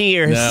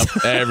Musketeers. No,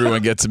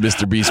 everyone gets a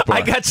Mr. Beast bar.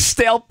 I got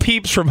stale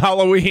peeps from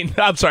Halloween.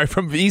 I'm sorry,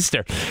 from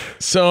Easter.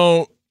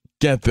 So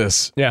get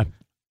this. Yeah.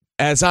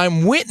 As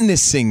I'm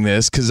witnessing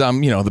this, because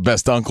I'm the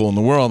best uncle in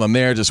the world, I'm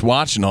there just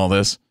watching all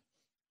this,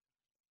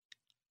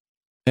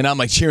 and I'm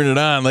like cheering it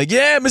on, like,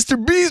 yeah,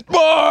 Mr. Beast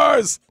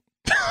bars,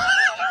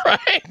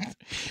 right?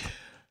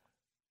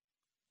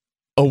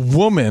 A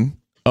woman,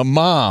 a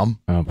mom,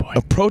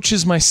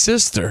 approaches my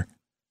sister,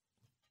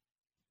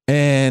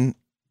 and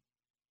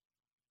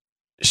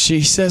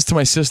she says to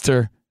my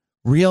sister,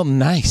 real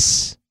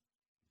nice.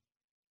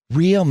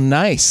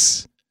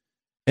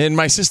 And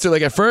my sister,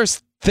 like, at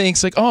first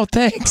thinks, like, oh,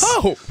 thanks.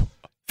 Oh,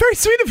 very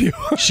sweet of you.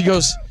 She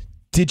goes,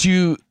 did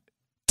you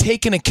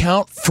take an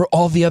account for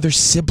all the other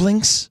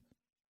siblings?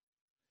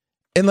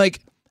 And,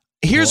 like,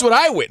 here's what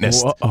I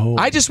witnessed. Whoa.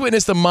 I just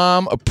witnessed a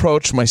mom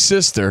approach my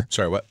sister.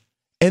 Sorry, what?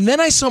 And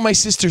then I saw my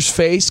sister's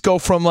face go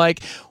from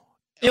like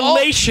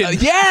elation.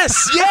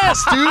 Yes, dude.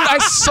 I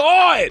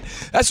saw it.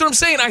 That's what I'm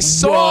saying. I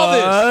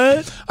saw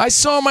this. I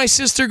saw my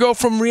sister go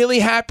from really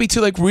happy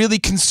to like really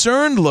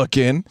concerned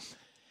looking.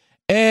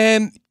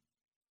 And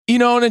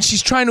and then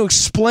she's trying to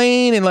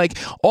explain, and like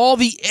all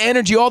the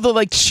energy, all the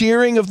like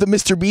cheering of the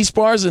Mr. Beast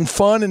bars and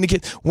fun, and the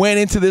kid went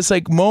into this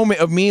like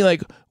moment of me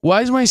like, why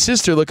does my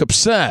sister look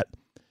upset?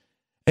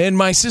 And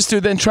my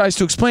sister then tries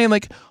to explain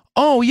like,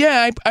 oh,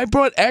 yeah, I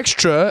brought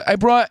extra. I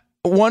brought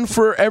one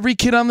for every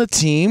kid on the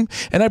team,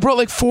 and I brought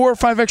like 4 or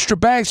 5 extra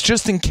bags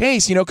just in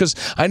case, because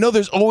I know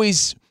there's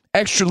always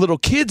extra little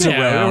kids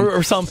around.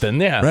 Or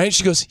something, yeah. Right?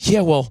 She goes, yeah,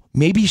 well,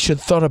 maybe you should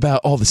have thought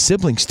about all the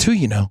siblings too,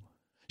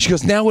 She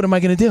goes, now what am I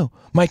going to do?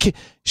 My kid,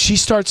 she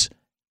starts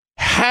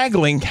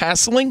hassling.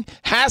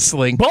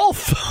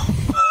 Both.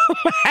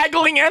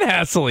 Haggling and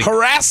hassling.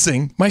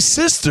 Harassing my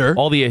sister,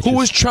 all the H's, who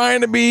was trying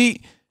to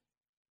be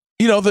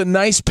the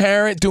nice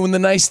parent, doing the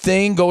nice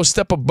thing, go a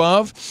step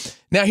above.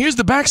 Now, here's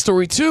the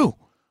backstory, too.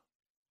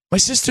 My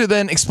sister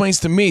then explains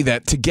to me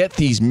that to get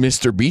these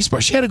Mr. Beast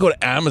bars, she had to go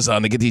to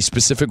Amazon to get these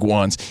specific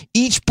ones.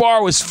 Each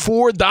bar was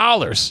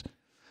 $4.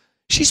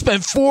 She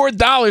spent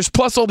 $4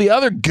 plus all the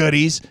other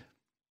goodies.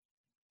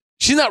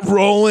 She's not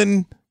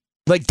rolling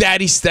like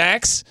Daddy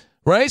Stacks,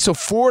 right? So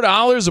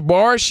 $4 a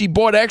bar. She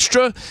bought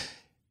extra.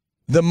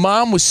 The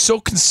mom was so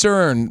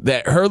concerned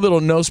that her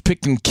little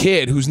nose-picking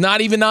kid, who's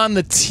not even on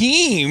the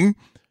team,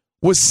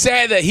 was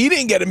sad that he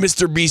didn't get a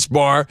Mr. Beast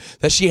bar,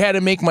 that she had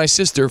to make my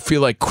sister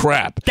feel like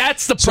crap.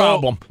 That's the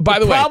problem. By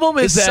the way, problem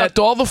is it sucked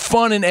all the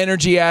fun and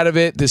energy out of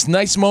it. This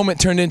nice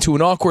moment turned into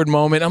an awkward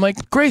moment. I'm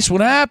like, Grace,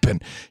 what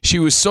happened? She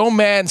was so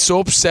mad,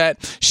 so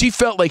upset. She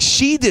felt like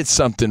she did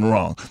something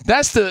wrong.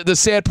 That's the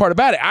sad part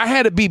about it. I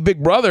had to be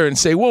big brother and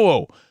say,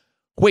 whoa.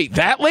 Wait,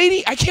 that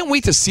lady? I can't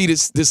wait to see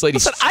this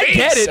lady's face I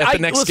get it. at the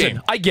next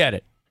game. I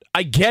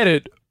get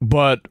it,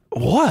 but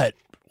what?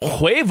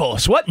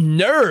 Huevos, what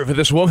nerve of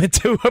this woman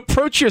to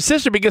approach your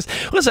sister? Because,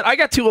 listen, I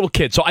got 2 little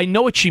kids, so I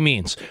know what she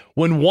means.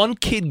 When one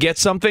kid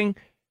gets something,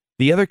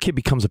 the other kid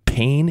becomes a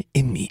pain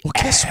in the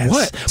guess ass.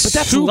 what? But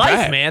that's Too life,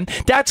 bad. man.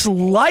 That's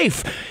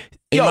life.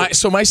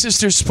 So my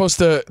sister's supposed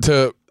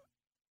to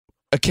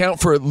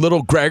account for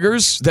little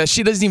Gregors that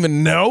she doesn't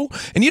even know,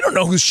 and you don't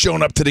know who's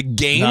showing up to the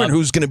game and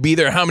who's going to be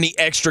there, how many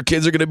extra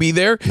kids are going to be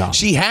there. No.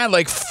 She had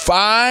like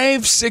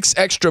 5-6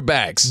 extra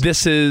bags.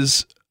 This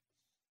is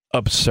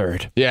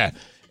absurd. Yeah.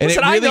 And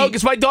listen, I know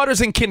because my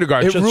daughter's in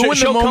kindergarten. It ruined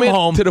the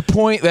moment to the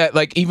point that,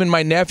 like, even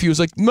my nephew was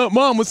like,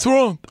 "Mom, what's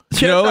wrong?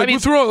 What's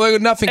wrong?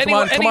 Like, nothing. Come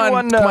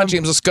on,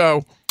 James, let's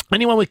go."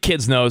 Anyone with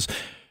kids knows.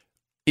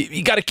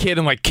 You got a kid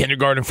in like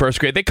kindergarten, first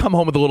grade. They come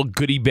home with a little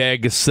goodie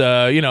bag. It's,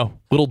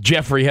 little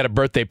Jeffrey had a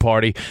birthday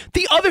party.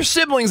 The other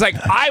siblings like,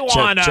 I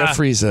want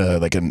Jeffrey's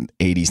like an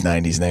 80s,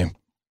 90s name.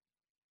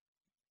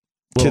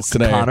 Kids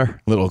today, Connor,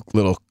 little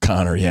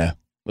Connor, yeah,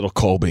 little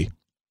Colby.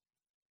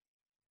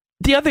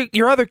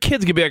 Your other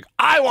kids could be like,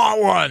 I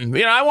want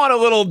one. I want a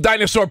little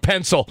dinosaur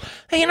pencil.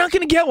 Hey, you're not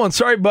going to get one.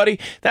 Sorry, buddy.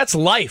 That's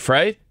life,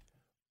 right?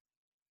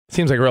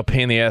 Seems like a real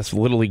pain in the ass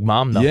Little League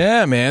mom, though.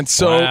 Yeah, man.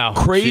 So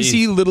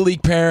crazy Little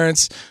League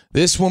parents.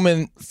 This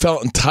woman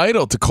felt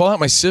entitled to call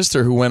out my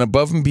sister, who went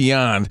above and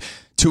beyond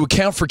to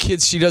account for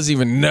kids she doesn't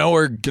even know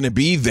are going to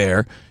be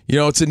there.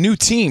 It's a new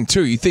team,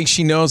 too. You think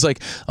she knows, like,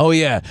 oh,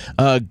 yeah,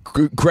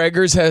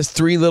 Gregors has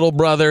 3 little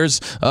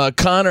brothers.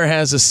 Connor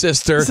has a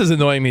sister. This is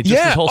annoying me,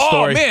 this whole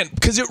story. Oh, man,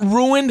 because it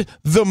ruined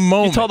the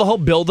moment. You told the whole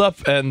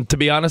build-up, and to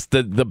be honest,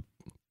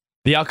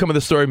 the outcome of the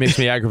story makes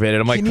me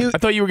aggravated. I'm like, I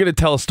thought you were going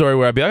to tell a story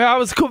where I'd be like, oh, it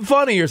was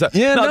funny or something.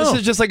 Yeah, no, this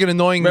is just like an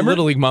annoying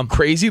Little League mom.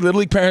 Crazy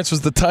Little League Parents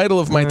was the title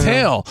of my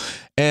tale.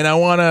 And I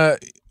want to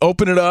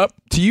open it up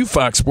to you,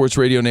 Fox Sports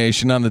Radio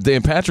Nation, on the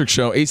Dan Patrick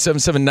Show,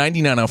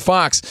 877-99 on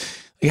Fox.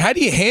 How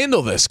do you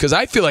handle this? Because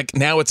I feel like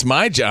now it's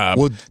my job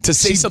to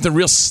say something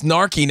real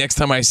snarky next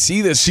time I see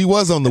this. She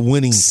was on the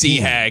winning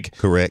team. Hag.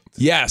 Correct.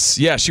 Yes.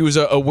 Yeah, she was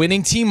a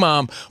winning team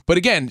mom. But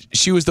again,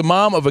 she was the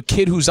mom of a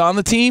kid who's on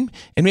the team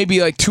and maybe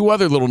like 2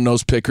 other little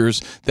nose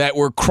pickers that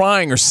were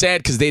crying or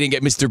sad because they didn't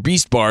get Mr.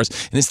 Beast bars.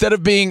 And instead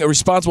of being a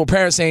responsible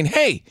parent saying,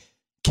 hey,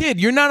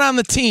 kid, you're not on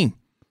the team,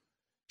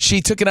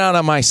 she took it out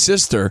on my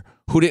sister,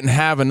 who didn't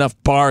have enough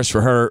bars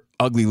for her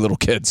ugly little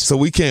kids. So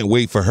we can't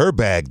wait for her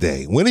bag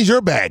day. When is your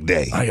bag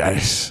day?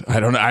 I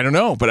don't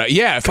know. But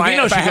if I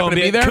happen to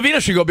be there, Kavina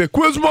should go be like,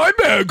 where's my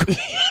bag?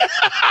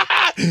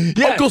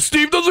 Uncle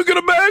Steve doesn't get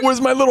a bag?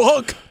 Where's my little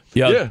hook?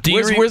 Yeah.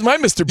 Where's my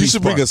Mr. Beast? You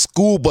should bring a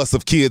school bus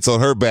of kids on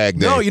her bag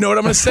day. No, you know what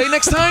I'm going to say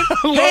next time?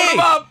 Load them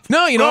up.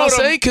 No, you know what I'll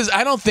say? Because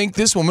I don't think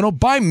this woman will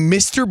buy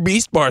Mr.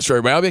 Beast bars for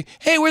everybody. I'll be like,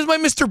 hey, where's my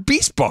Mr.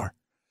 Beast bar?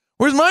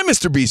 Where's my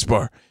Mr. Beast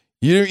bar?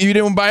 You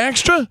didn't buy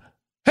extra?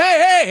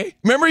 Hey,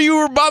 remember you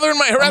were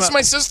harassing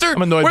my sister?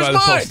 I'm annoyed by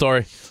this whole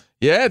story.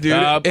 Yeah, dude.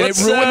 And it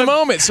ruined the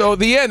moment. So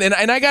the end. And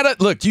I got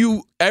to, look,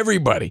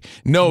 everybody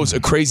knows a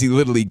crazy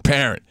Little League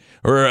parent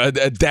or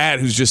a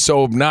dad who's just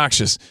so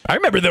obnoxious. I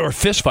remember there were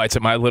fist fights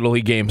at my Little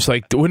League games.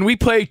 Like when we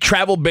played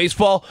travel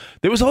baseball,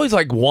 there was always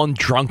like one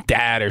drunk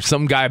dad or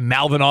some guy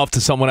mouthing off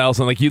to someone else.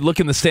 And like you'd look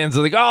in the stands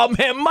and like, oh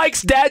man,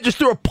 Mike's dad just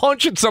threw a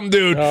punch at some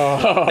dude.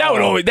 Oh.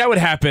 That would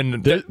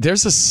happen.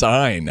 There's a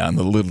sign on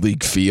the Little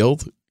League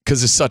field.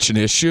 Because it's such an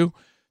issue,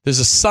 there's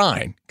a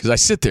sign. Because I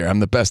sit there, I'm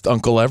the best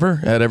uncle ever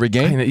at every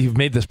game. You've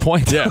made this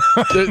point. Yeah,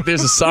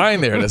 there's a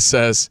sign there that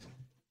says,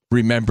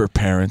 "Remember,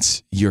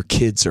 parents, your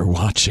kids are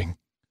watching.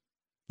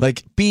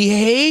 Like,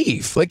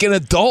 behave like an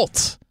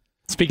adult."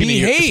 Speaking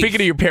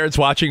of your parents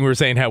watching, we were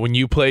saying how when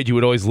you played, you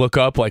would always look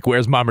up, like,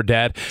 where's mom or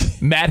dad?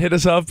 Matt hit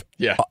us up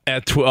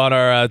on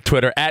our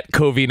Twitter, at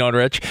Covino and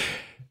Rich.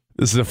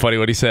 This is a funny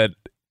one. He said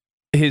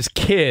his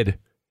kid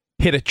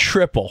hit a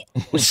triple,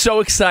 was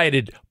so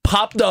excited,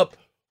 popped up,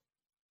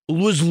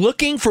 was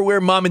looking for where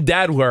mom and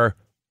dad were,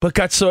 but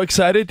got so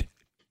excited,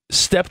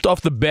 stepped off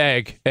the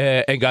bag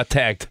and got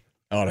tagged.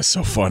 Oh, that's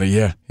so funny,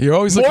 yeah. You're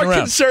always looking around. More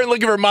concerned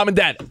looking for mom and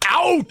dad.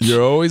 Ouch!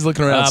 You're always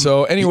looking around.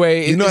 So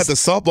anyway. At the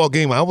softball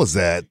game I was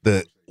at,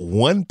 the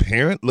one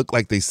parent looked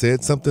like they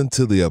said something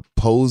to the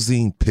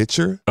opposing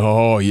pitcher.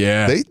 Oh,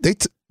 yeah.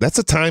 That's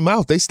a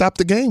timeout. They stopped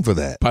the game for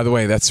that. By the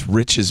way, that's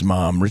Rich's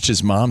mom.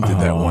 Rich's mom did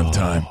that one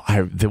time.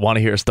 I want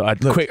to hear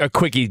a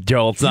quickie,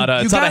 Joel. It's not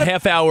a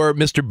half-hour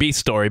Mr. Beast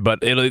story, but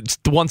it's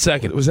 1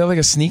 second. Was that like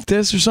a sneak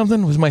diss or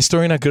something? Was my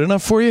story not good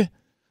enough for you?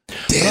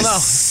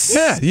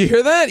 Yeah, you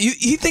hear that?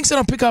 He thinks I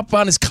don't pick up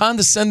on his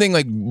condescending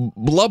like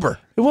blubber.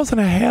 It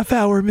wasn't a half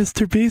hour,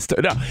 Mr. Beast.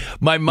 No,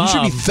 my mom. You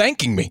should be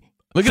thanking me.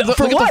 Look at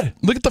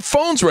look at the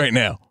phones right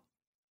now.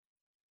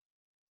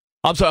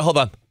 I'm sorry. Hold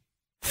on.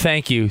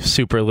 Thank you,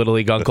 Super Little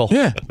League Uncle.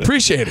 Yeah,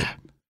 appreciate it.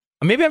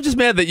 Maybe I'm just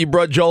mad that you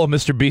brought Joel a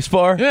Mr. Beast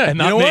bar. Yeah, and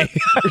not you know me.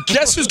 what?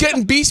 Guess who's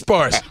getting Beast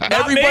bars?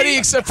 Everybody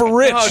except for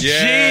Rich. Oh,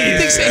 He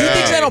thinks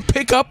I don't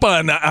pick up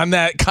on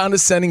that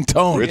condescending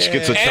tone. Rich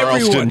gets a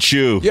Charleston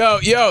chew.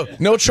 Yo,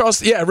 no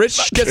Charleston. Yeah,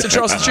 Rich gets a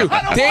Charleston chew.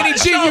 Danny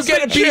G, you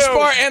get a Beast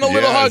bar and a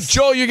little hug.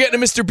 Joel, you're getting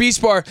a Mr.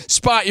 Beast bar.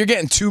 Spot, you're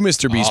getting 2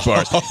 Mr. Beast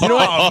bars. You know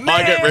what?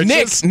 I get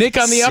Rich's. Nick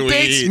on the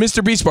updates,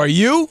 Mr. Beast bar.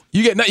 You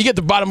get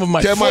the bottom of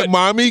my Can foot.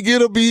 my mommy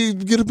get a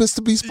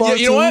Mr. Beast bar? Yeah,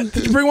 you know what?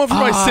 Did you bring one for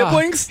my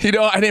siblings? You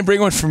know, I didn't bring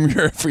one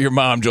for your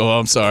mom, Joel.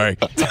 I'm sorry.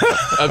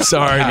 I'm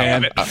sorry,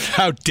 man.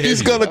 How dare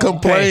She's gonna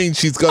complain.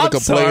 She's gonna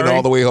complain sorry.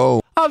 all the way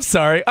home. I'm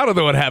sorry. I don't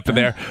know what happened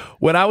there.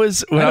 When I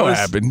was what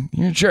happened.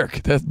 You're a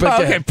jerk.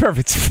 Okay,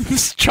 perfect.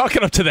 Just chalk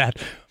it up to that.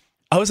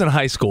 I was in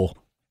high school.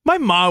 My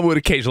mom would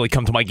occasionally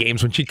come to my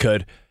games when she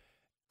could,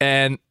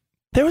 and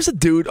there was a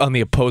dude on the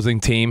opposing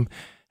team,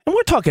 and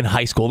we're talking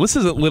high school. This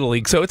isn't Little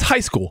League, so it's high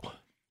school.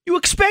 You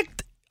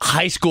expect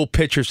high school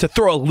pitchers to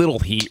throw a little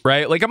heat,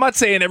 right? Like, I'm not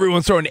saying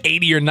everyone's throwing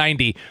 80 or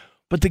 90,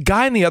 but the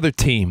guy on the other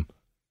team,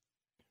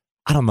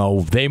 I don't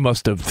know, team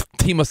must have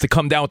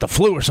come down with the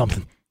flu or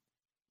something.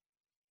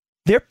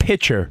 Their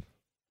pitcher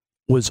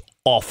was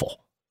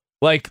awful.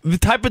 Like, the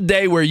type of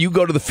day where you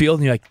go to the field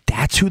and you're like,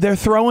 that's who they're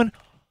throwing?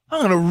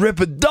 I'm going to rip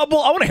a double.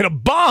 I want to hit a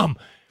bomb.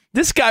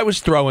 This guy was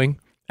throwing,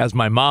 as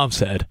my mom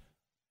said,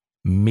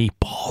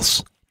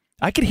 meatballs.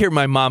 I could hear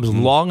my mom's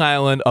Long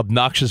Island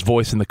obnoxious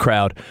voice in the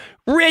crowd.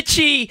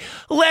 Richie,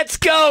 let's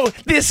go.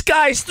 This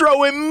guy's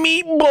throwing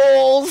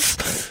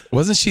meatballs.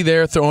 Wasn't she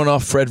there throwing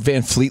off Fred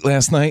VanVleet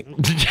last night?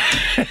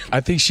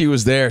 I think she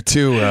was there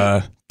too,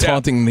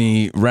 taunting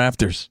the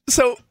Raptors.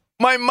 So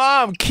my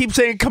mom keeps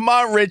saying, come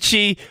on,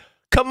 Richie.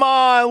 Come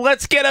on,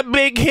 let's get a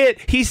big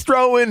hit. He's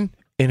throwing,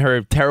 in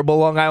her terrible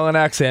Long Island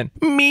accent,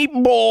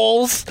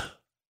 meatballs.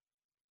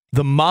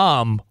 The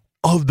mom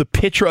of the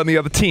pitcher on the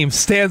other team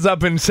stands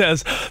up and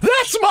says,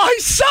 that's my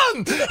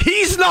son.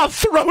 He's not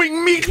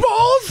throwing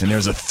meatballs. And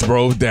there's a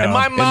throwdown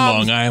in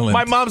Long Island.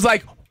 My mom's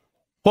like,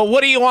 well,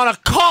 what do you want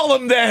to call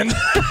him then?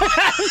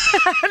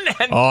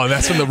 Oh,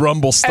 that's when the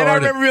rumble started. And I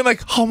remember being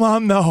like, oh,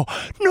 Mom, no.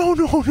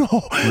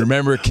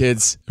 Remember,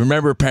 kids.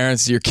 Remember,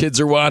 parents, your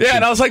kids are watching. Yeah,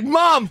 and I was like,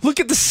 Mom, look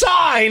at the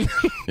sign.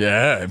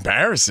 Yeah,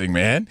 embarrassing,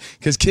 man.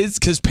 Because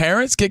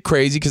parents get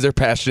crazy because they're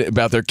passionate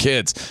about their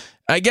kids.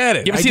 I get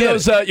it. You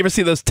ever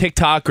see those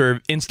TikTok or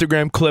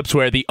Instagram clips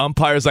where the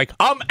umpire's like,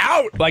 I'm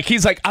out. Like,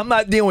 he's like, I'm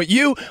not dealing with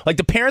you. Like,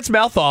 the parent's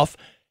mouth off.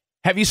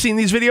 Have you seen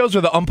these videos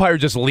where the umpire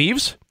just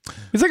leaves?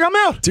 He's like, I'm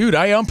out. Dude,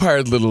 I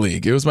umpired Little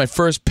League. It was my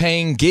first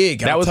paying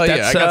gig.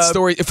 I got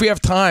story. If we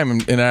have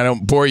time and I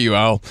don't bore you,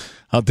 I'll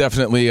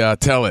definitely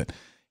tell it.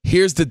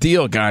 Here's the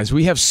deal, guys.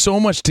 We have so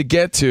much to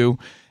get to.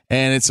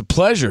 And it's a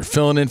pleasure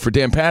filling in for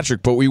Dan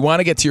Patrick, but we want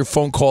to get to your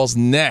phone calls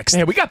next.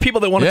 Yeah, we got people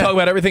that want to talk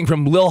about everything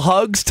from Lil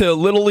Hugs to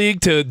Little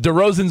League to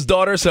DeRozan's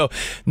daughter. So,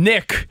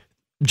 Nick,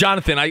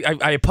 Jonathan,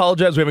 I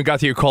apologize. We haven't got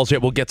to your calls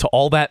yet. We'll get to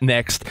all that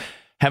next.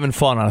 Having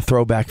fun on a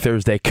Throwback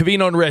Thursday.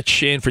 Covino and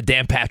Rich in for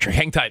Dan Patrick.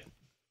 Hang tight.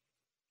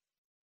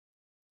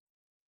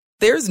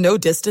 There's no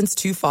distance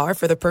too far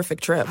for the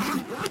perfect trip.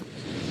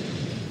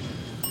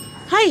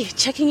 Hi,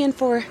 checking in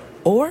for...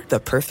 Or the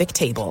perfect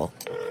table.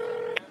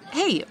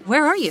 Hey,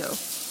 where are you?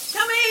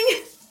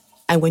 Coming!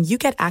 And when you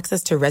get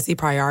access to Resi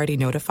Priority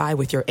Notify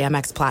with your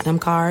Amex Platinum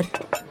card...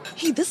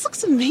 Hey, this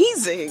looks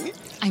amazing.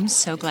 I'm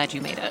so glad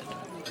you made it.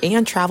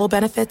 And travel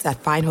benefits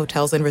at fine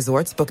hotels and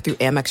resorts booked through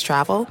Amex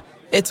Travel,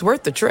 it's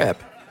worth the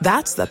trip.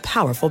 That's the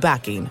powerful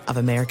backing of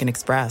American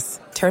Express.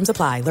 Terms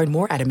apply. Learn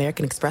more at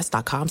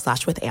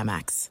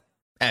americanexpress.com/withAmex.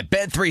 At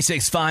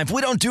Bet365,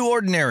 we don't do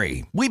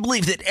ordinary. We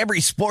believe that every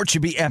sport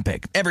should be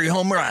epic. Every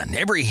home run,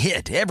 every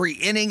hit, every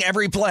inning,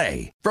 every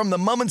play. From the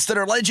moments that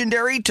are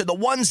legendary to the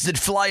ones that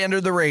fly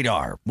under the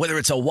radar. Whether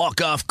it's a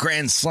walk-off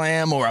grand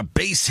slam or a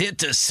base hit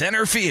to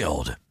center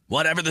field.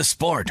 Whatever the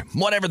sport,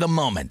 whatever the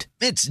moment.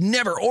 It's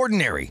never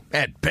ordinary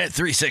at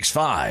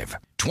Bet365.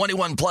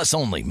 21 plus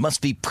only. Must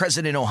be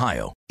present in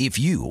Ohio. If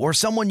you or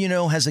someone you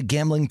know has a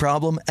gambling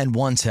problem and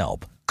wants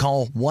help,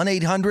 call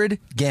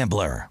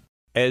 1-800-GAMBLER.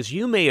 As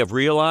you may have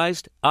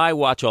realized, I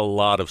watch a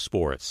lot of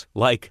sports.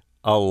 Like,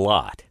 a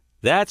lot.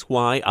 That's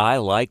why I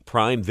like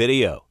Prime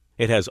Video.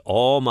 It has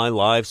all my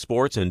live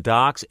sports and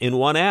docs in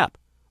one app.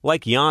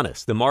 Like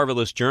Giannis, The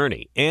Marvelous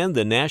Journey, and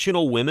the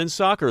National Women's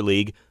Soccer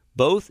League,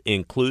 both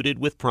included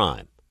with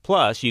Prime.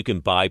 Plus, you can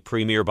buy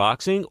Premier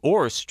Boxing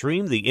or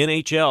stream the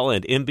NHL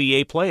and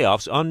NBA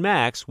playoffs on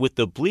Max with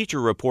the Bleacher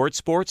Report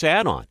Sports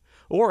add-on.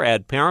 Or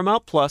add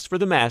Paramount Plus for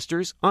the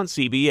Masters on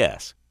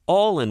CBS.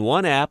 All in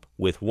one app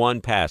with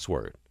one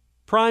password.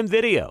 Prime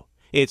Video.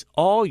 It's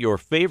all your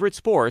favorite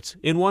sports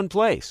in one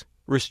place.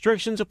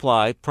 Restrictions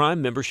apply.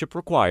 Prime membership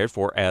required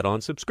for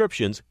add-on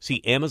subscriptions.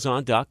 See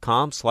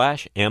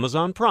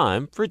Amazon.com/Amazon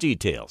Prime for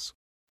details.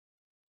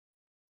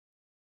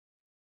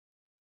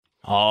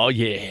 Oh,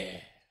 yeah.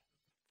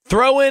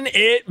 Throwing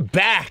it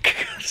back.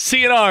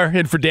 CNR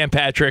in for Dan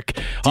Patrick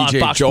on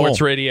Fox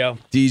Sports Radio.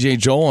 DJ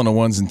Joel on the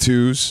ones and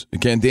twos.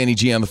 Again, Danny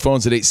G on the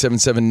phones at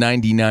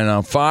 877-99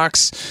 on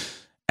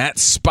Fox. At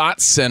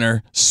Spot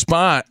Center.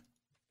 Spot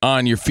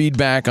on your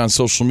feedback on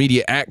social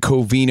media at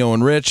Covino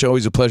and Rich.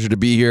 Always a pleasure to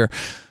be here.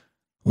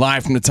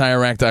 Live from the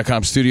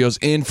TireRack.com studios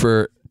in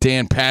for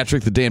Dan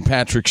Patrick, the Dan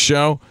Patrick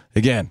Show.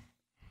 Again,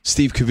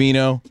 Steve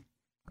Covino,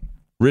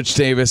 Rich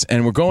Davis,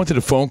 and we're going to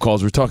the phone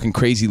calls. We're talking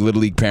crazy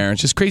Little League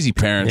parents, just crazy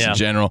parents in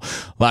general.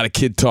 A lot of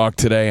kid talk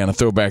today on a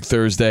Throwback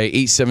Thursday.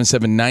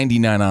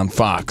 877-99 on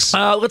Fox.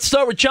 Let's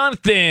start with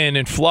Jonathan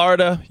in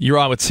Florida. You're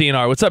on with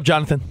CNR. What's up,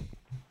 Jonathan?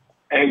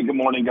 Hey, good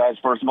morning, guys.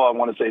 First of all, I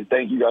want to say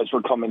thank you guys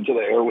for coming to the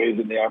airways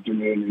in the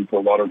afternoon in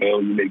Fort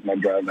Lauderdale. You make my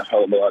drive a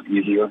hell of a lot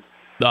easier.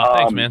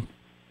 Thanks, man.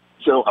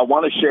 So I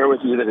want to share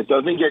with you that it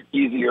doesn't get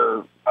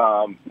easier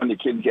when the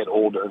kids get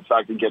older. In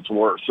fact, it gets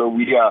worse. So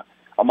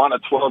I'm on a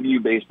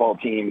 12U baseball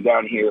team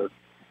down here,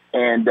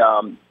 and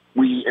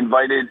we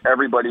invited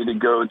everybody to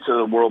go to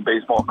the World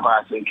Baseball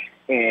Classic.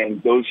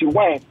 And those who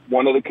went,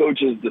 one of the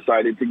coaches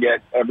decided to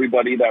get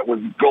everybody that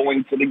was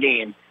going to the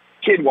game,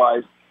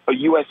 kid-wise, a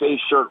USA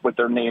shirt with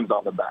their names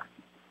on the back.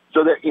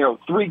 So that,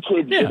 3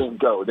 kids didn't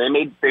go. They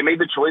made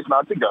the choice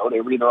not to go.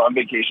 They were either on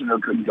vacation or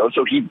couldn't go.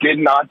 So he did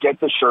not get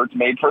the shirts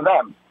made for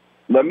them.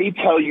 Let me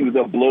tell you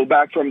the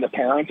blowback from the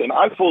parents, and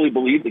I fully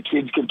believe the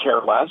kids could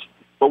care less,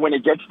 but when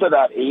it gets to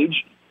that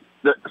age,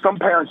 some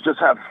parents just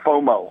have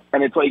FOMO,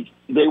 and it's like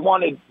they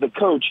wanted the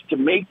coach to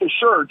make the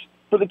shirt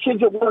for the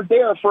kids that weren't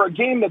there for a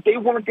game that they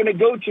weren't going to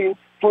go to,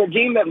 for a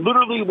game that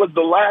literally was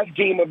the last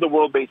game of the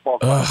World Baseball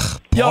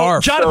Classic. Yo,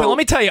 Jonathan, let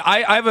me tell you,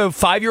 I have a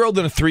 5-year-old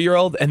and a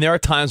 3-year-old, and there are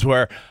times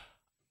where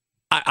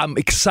I'm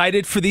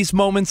excited for these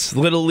moments,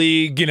 Little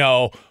League,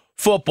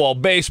 football,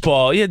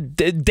 baseball,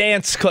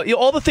 dance,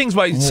 all the things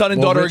my son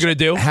and daughter are going to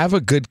do. Have a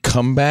good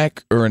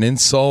comeback or an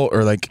insult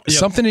or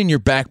something in your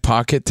back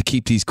pocket to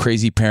keep these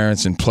crazy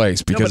parents in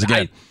place. Because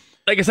again,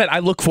 like I said, I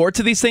look forward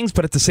to these things,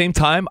 but at the same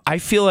time, I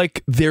feel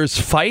like there's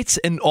fights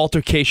and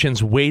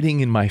altercations waiting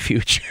in my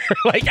future.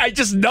 I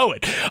just know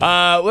it.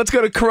 Let's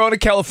go to Corona,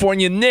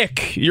 California.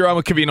 Nick, you're on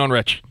with Covino and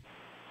Rich.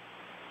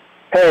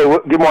 Hey,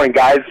 good morning,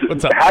 guys.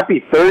 What's up?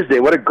 Happy Thursday.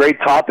 What a great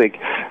topic.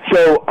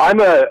 So I'm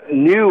a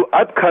new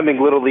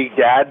upcoming Little League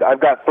dad. I've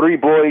got 3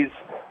 boys,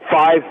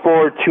 5,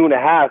 4,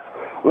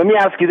 2.5. Let me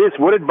ask you this.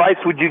 What advice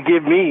would you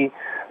give me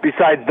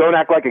besides don't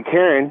act like a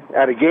Karen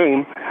at a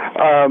game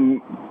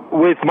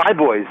with my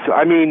boys?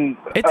 I mean,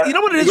 you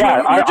know what it is?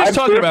 Yeah, we were just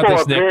talking about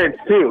this, Nick. Parents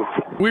too.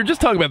 We were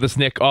just talking about this,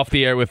 Nick, off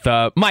the air with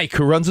Mike,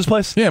 who runs this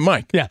place. Yeah,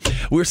 Mike. Yeah.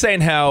 We were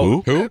saying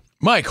how... Who?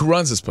 Mike, who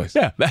runs this place.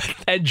 Yeah.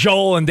 And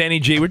Joel and Danny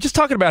G. We're just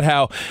talking about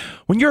how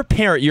when you're a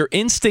parent, your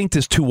instinct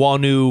is to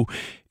want to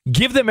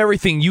give them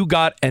everything you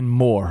got and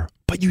more,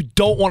 but you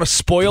don't want to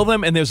spoil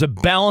them, and there's a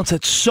balance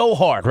that's so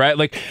hard, right?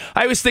 Like,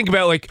 I always think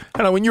about,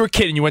 when you were a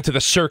kid and you went to the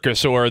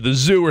circus or the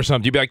zoo or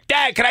something, you'd be like,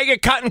 Dad, can I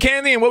get cotton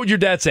candy? And what would your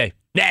dad say?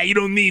 Nah, you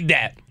don't need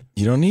that.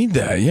 You don't need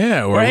that,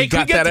 yeah. Or we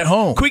got that at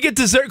home. Can we get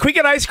dessert? Can we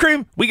get ice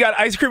cream? We got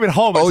ice cream at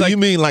home. Oh, you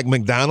mean like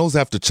McDonald's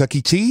after Chuck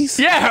E. Cheese?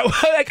 Yeah,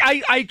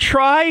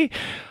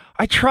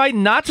 I try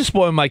not to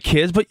spoil my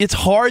kids, but it's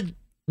hard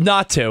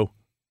not to.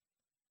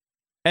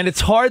 And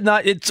it's hard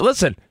not.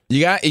 Listen,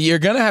 you're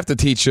gonna have to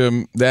teach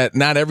them that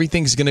not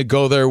everything's gonna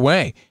go their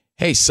way.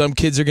 Hey, some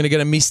kids are gonna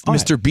get a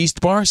Mr. Beast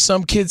bar.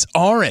 Some kids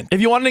aren't.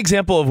 If you want an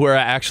example of where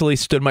I actually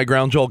stood my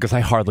ground, Joel, because I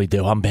hardly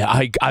do.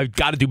 I've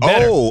got to do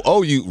better.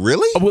 Oh, you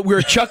really? We were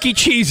at Chuck E.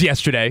 Cheese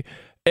yesterday,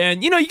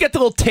 and you get the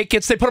little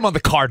tickets. They put them on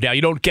the card now.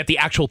 You don't get the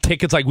actual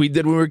tickets like we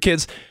did when we were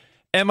kids.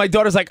 And my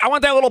daughter's like, I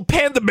want that little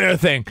panda bear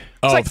thing.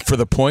 For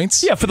the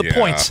points? Yeah, for the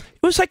points.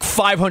 It was like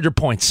 500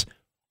 points.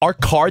 Our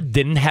card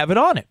didn't have it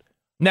on it.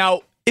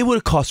 Now, it would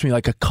have cost me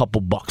like a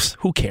couple bucks.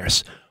 Who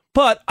cares?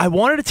 But I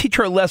wanted to teach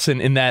her a lesson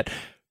in that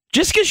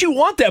just because you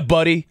want that,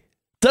 buddy,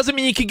 doesn't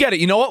mean you can get it.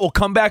 You know what? We'll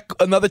come back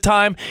another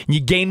time and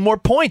you gain more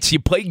points. You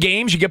play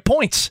games, you get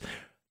points.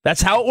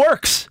 That's how it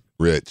works.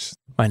 Rich.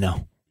 I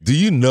know. Do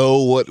you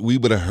know what we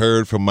would have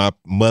heard from my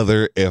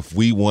mother if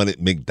we wanted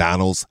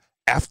McDonald's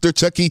after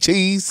Chuck E.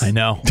 Cheese? I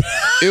know.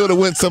 It would have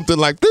went something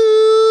like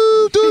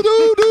doo, doo,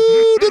 doo,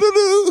 doo, doo, doo,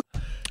 doo.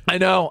 I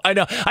know.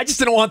 I just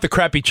didn't want the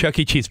crappy Chuck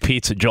E. Cheese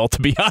pizza, Joel,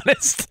 to be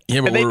honest. Yeah,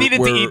 but and they needed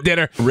to eat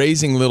dinner.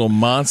 Raising little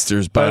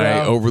monsters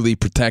by overly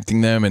protecting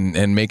them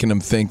and making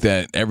them think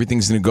that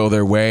everything's going to go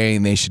their way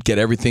and they should get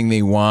everything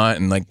they want.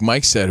 And like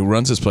Mike said, who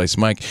runs this place,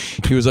 Mike,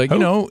 he was like,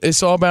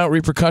 it's all about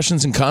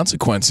repercussions and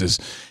consequences.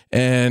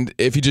 And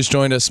if you just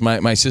joined us,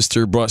 my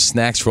sister brought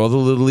snacks for all the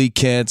Little League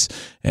kids,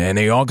 and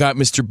they all got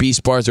Mr.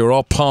 Beast bars. They were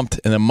all pumped,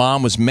 and the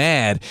mom was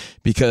mad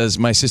because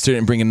my sister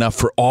didn't bring enough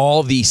for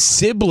all the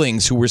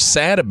siblings who were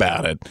sad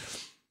about it.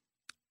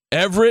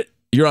 Everett,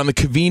 you're on the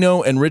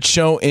Covino and Rich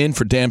Show in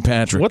for Dan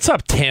Patrick. What's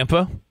up,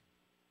 Tampa?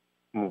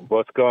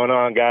 What's going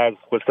on, guys?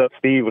 What's up,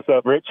 Steve? What's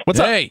up, Rich? What's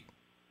up? Hey.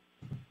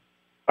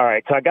 All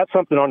right, so I got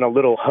something on the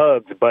little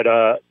hugs, but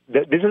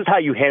this is how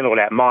you handle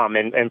that, Mom,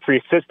 and for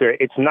your sister.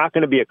 It's not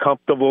going to be a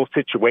comfortable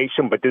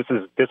situation, but this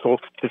will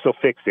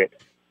fix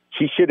it.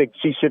 she should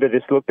have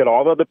just looked at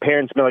all the other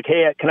parents and been like,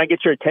 hey, can I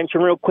get your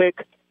attention real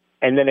quick?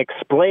 And then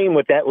explain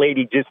what that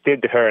lady just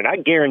did to her. And I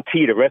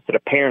guarantee the rest of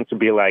the parents would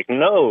be like,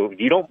 no,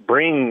 you don't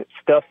bring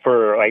stuff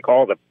for like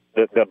all the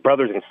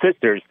brothers and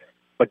sisters.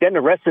 But then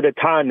the rest of the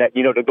time that,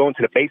 they're going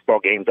to the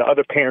baseball games, the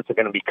other parents are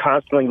going to be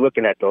constantly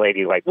looking at the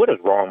lady like, what is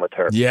wrong with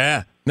her?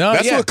 Yeah. No,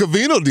 that's what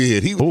Covino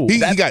did. He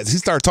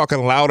started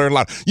talking louder and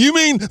louder. You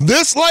mean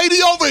this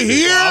lady over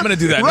here? Well, I'm going to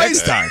do that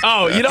next time.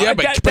 Oh,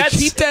 but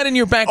keep that in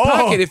your back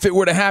pocket if it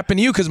were to happen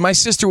to you, because my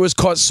sister was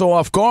caught so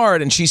off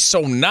guard, and she's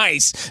so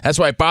nice. That's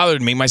why it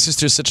bothered me. My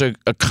sister's such a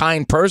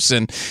kind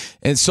person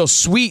and so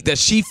sweet that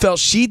she felt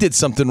she did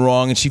something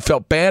wrong, and she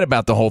felt bad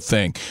about the whole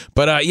thing.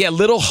 But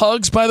little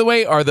hugs, by the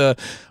way, are the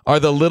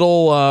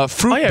little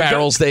fruit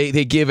barrels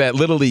they give at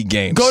Little League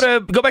games.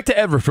 Go back to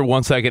Everett for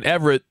 1 second.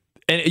 Everett.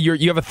 And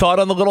you have a thought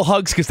on the little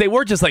hugs? Because they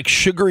were just like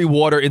sugary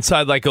water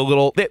inside like a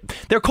little...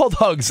 They're called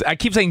hugs. I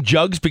keep saying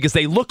jugs because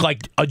they look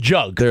like a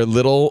jug. They're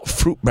little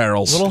fruit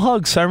barrels. Little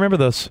hugs. I remember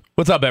those.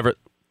 What's up, Everett?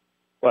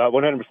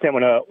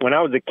 100%. When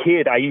I was a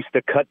kid, I used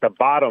to cut the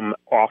bottom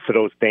off of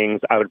those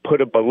things. I would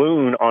put a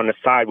balloon on the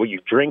side where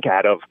you drink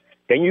out of.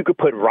 Then you could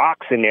put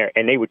rocks in there,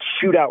 and they would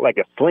shoot out like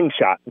a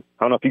slingshot. I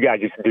don't know if you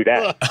guys used to do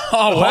that.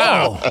 Oh,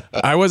 wow.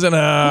 I wasn't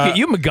Look at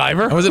you,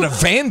 MacGyver. I wasn't a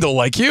vandal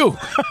like you.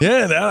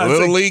 Yeah,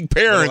 Little League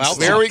parents.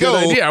 There we go.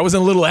 Idea. I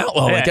wasn't a little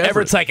outlaw like Everett.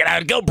 Everett's like,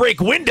 I'd go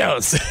break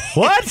windows.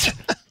 What?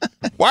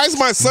 Why is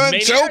my son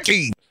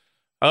choking?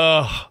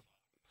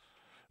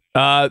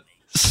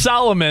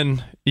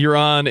 Solomon, you're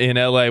on in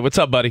L.A. What's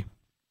up, buddy?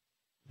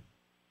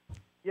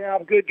 Yeah,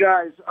 I'm good,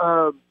 guys.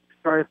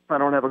 Sorry if I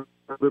don't have a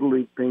Little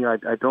League thing. I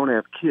don't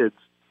have kids.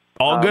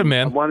 All good,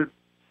 man.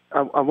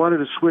 I wanted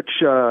to switch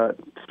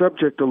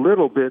subject a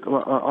little bit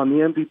on the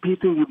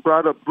MVP thing you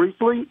brought up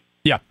briefly.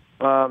 Yeah.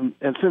 And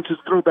since it's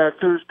Throwback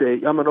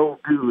Thursday, I'm an old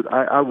dude.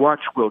 I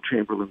watch Will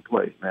Chamberlain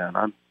play, man.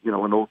 I'm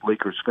an old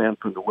Lakers fan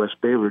from the West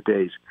Baylor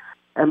days.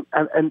 And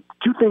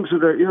two things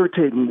that are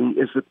irritating me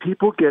is that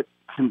people get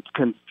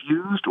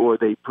confused, or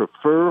they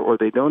prefer, or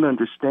they don't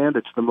understand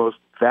it's the most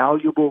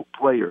valuable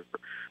player,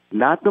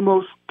 not the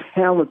most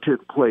talented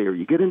player.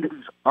 You get into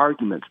these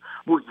arguments.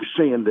 Well, you're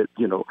saying that,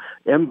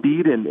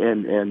 Embiid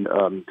and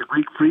the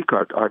Greek Freak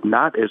are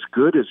not as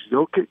good as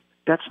Jokic.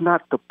 That's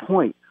not the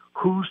point.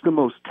 Who's the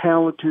most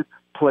talented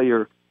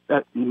player,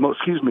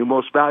 most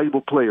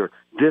valuable player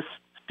this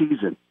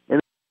season?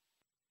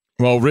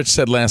 Well, Rich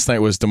said last night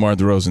was DeMar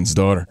DeRozan's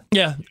daughter.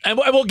 Yeah, and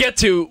we'll get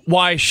to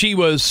why she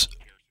was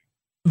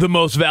the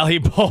most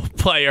valuable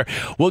player.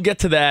 We'll get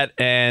to that.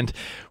 And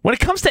when it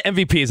comes to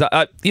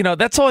MVPs,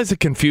 that's always a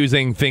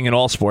confusing thing in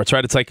all sports,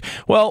 right? It's like,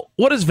 well,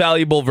 what is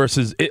valuable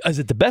versus, is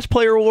it the best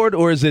player award,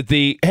 or is it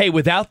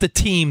without this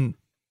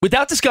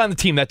guy on the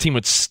team, that team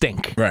would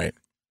stink? Right.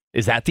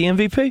 Is that the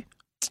MVP?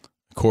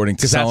 According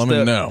to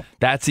Solomon, no.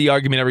 That's the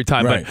argument every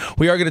time. Right. But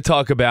we are going to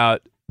talk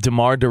about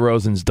DeMar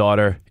DeRozan's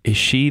daughter. Is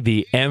she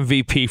the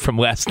MVP from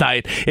last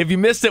night? If you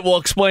missed it, we'll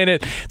explain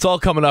it. It's all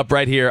coming up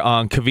right here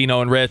on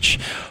Covino and Rich.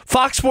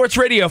 Fox Sports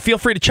Radio. Feel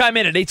free to chime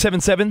in at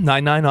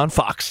 877-99 on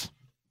Fox.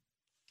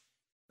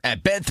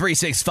 At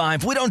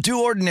Bet365, we don't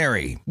do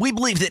ordinary. We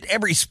believe that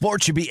every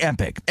sport should be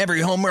epic.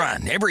 Every home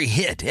run, every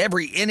hit,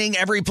 every inning,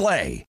 every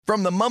play.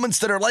 From the moments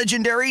that are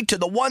legendary to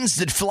the ones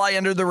that fly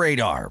under the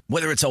radar.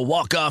 Whether it's a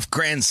walk-off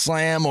grand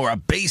slam or a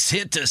base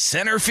hit to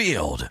center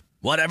field.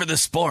 Whatever the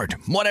sport,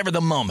 whatever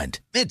the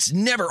moment, it's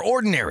never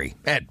ordinary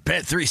at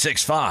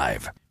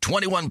Bet365.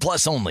 21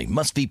 plus only.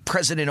 Must be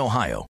present in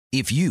Ohio.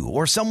 If you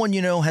or someone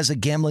you know has a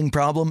gambling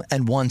problem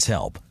and wants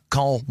help,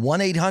 call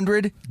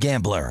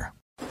 1-800-GAMBLER.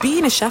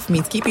 Being a chef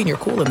means keeping your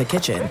cool in the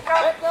kitchen.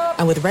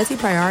 And with Resi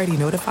Priority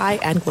Notify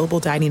and Global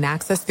Dining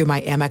Access through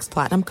my Amex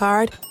Platinum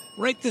card,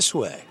 right this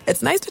way.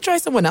 It's nice to try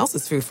someone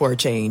else's food for a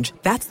change.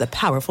 That's the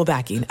powerful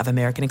backing of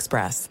American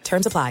Express.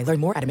 Terms apply. Learn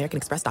more at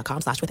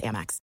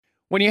americanexpress.com/withAmex.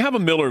 When you have a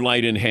Miller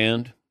Lite in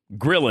hand,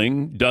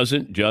 grilling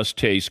doesn't just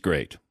taste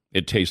great.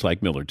 It tastes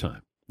like Miller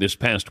time. This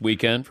past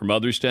weekend for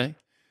Mother's Day,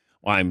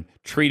 I'm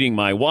treating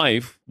my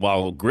wife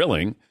while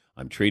grilling.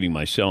 I'm treating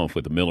myself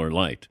with a Miller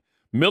Lite.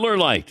 Miller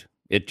Lite,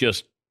 it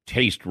just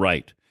tastes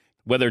right.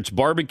 Whether it's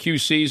barbecue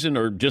season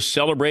or just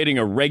celebrating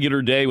a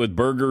regular day with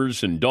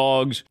burgers and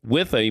dogs,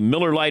 with a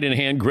Miller Lite in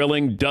hand,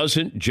 grilling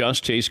doesn't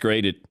just taste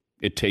great.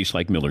 It tastes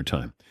like Miller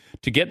time.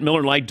 To get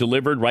Miller Lite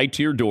delivered right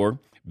to your door,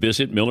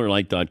 visit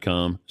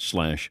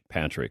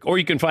MillerLite.com/Patrick. Or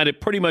you can find it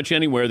pretty much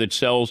anywhere that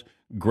sells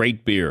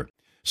great beer.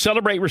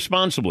 Celebrate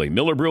responsibly.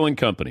 Miller Brewing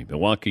Company,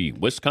 Milwaukee,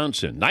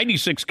 Wisconsin.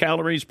 96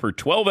 calories per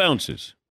 12 ounces.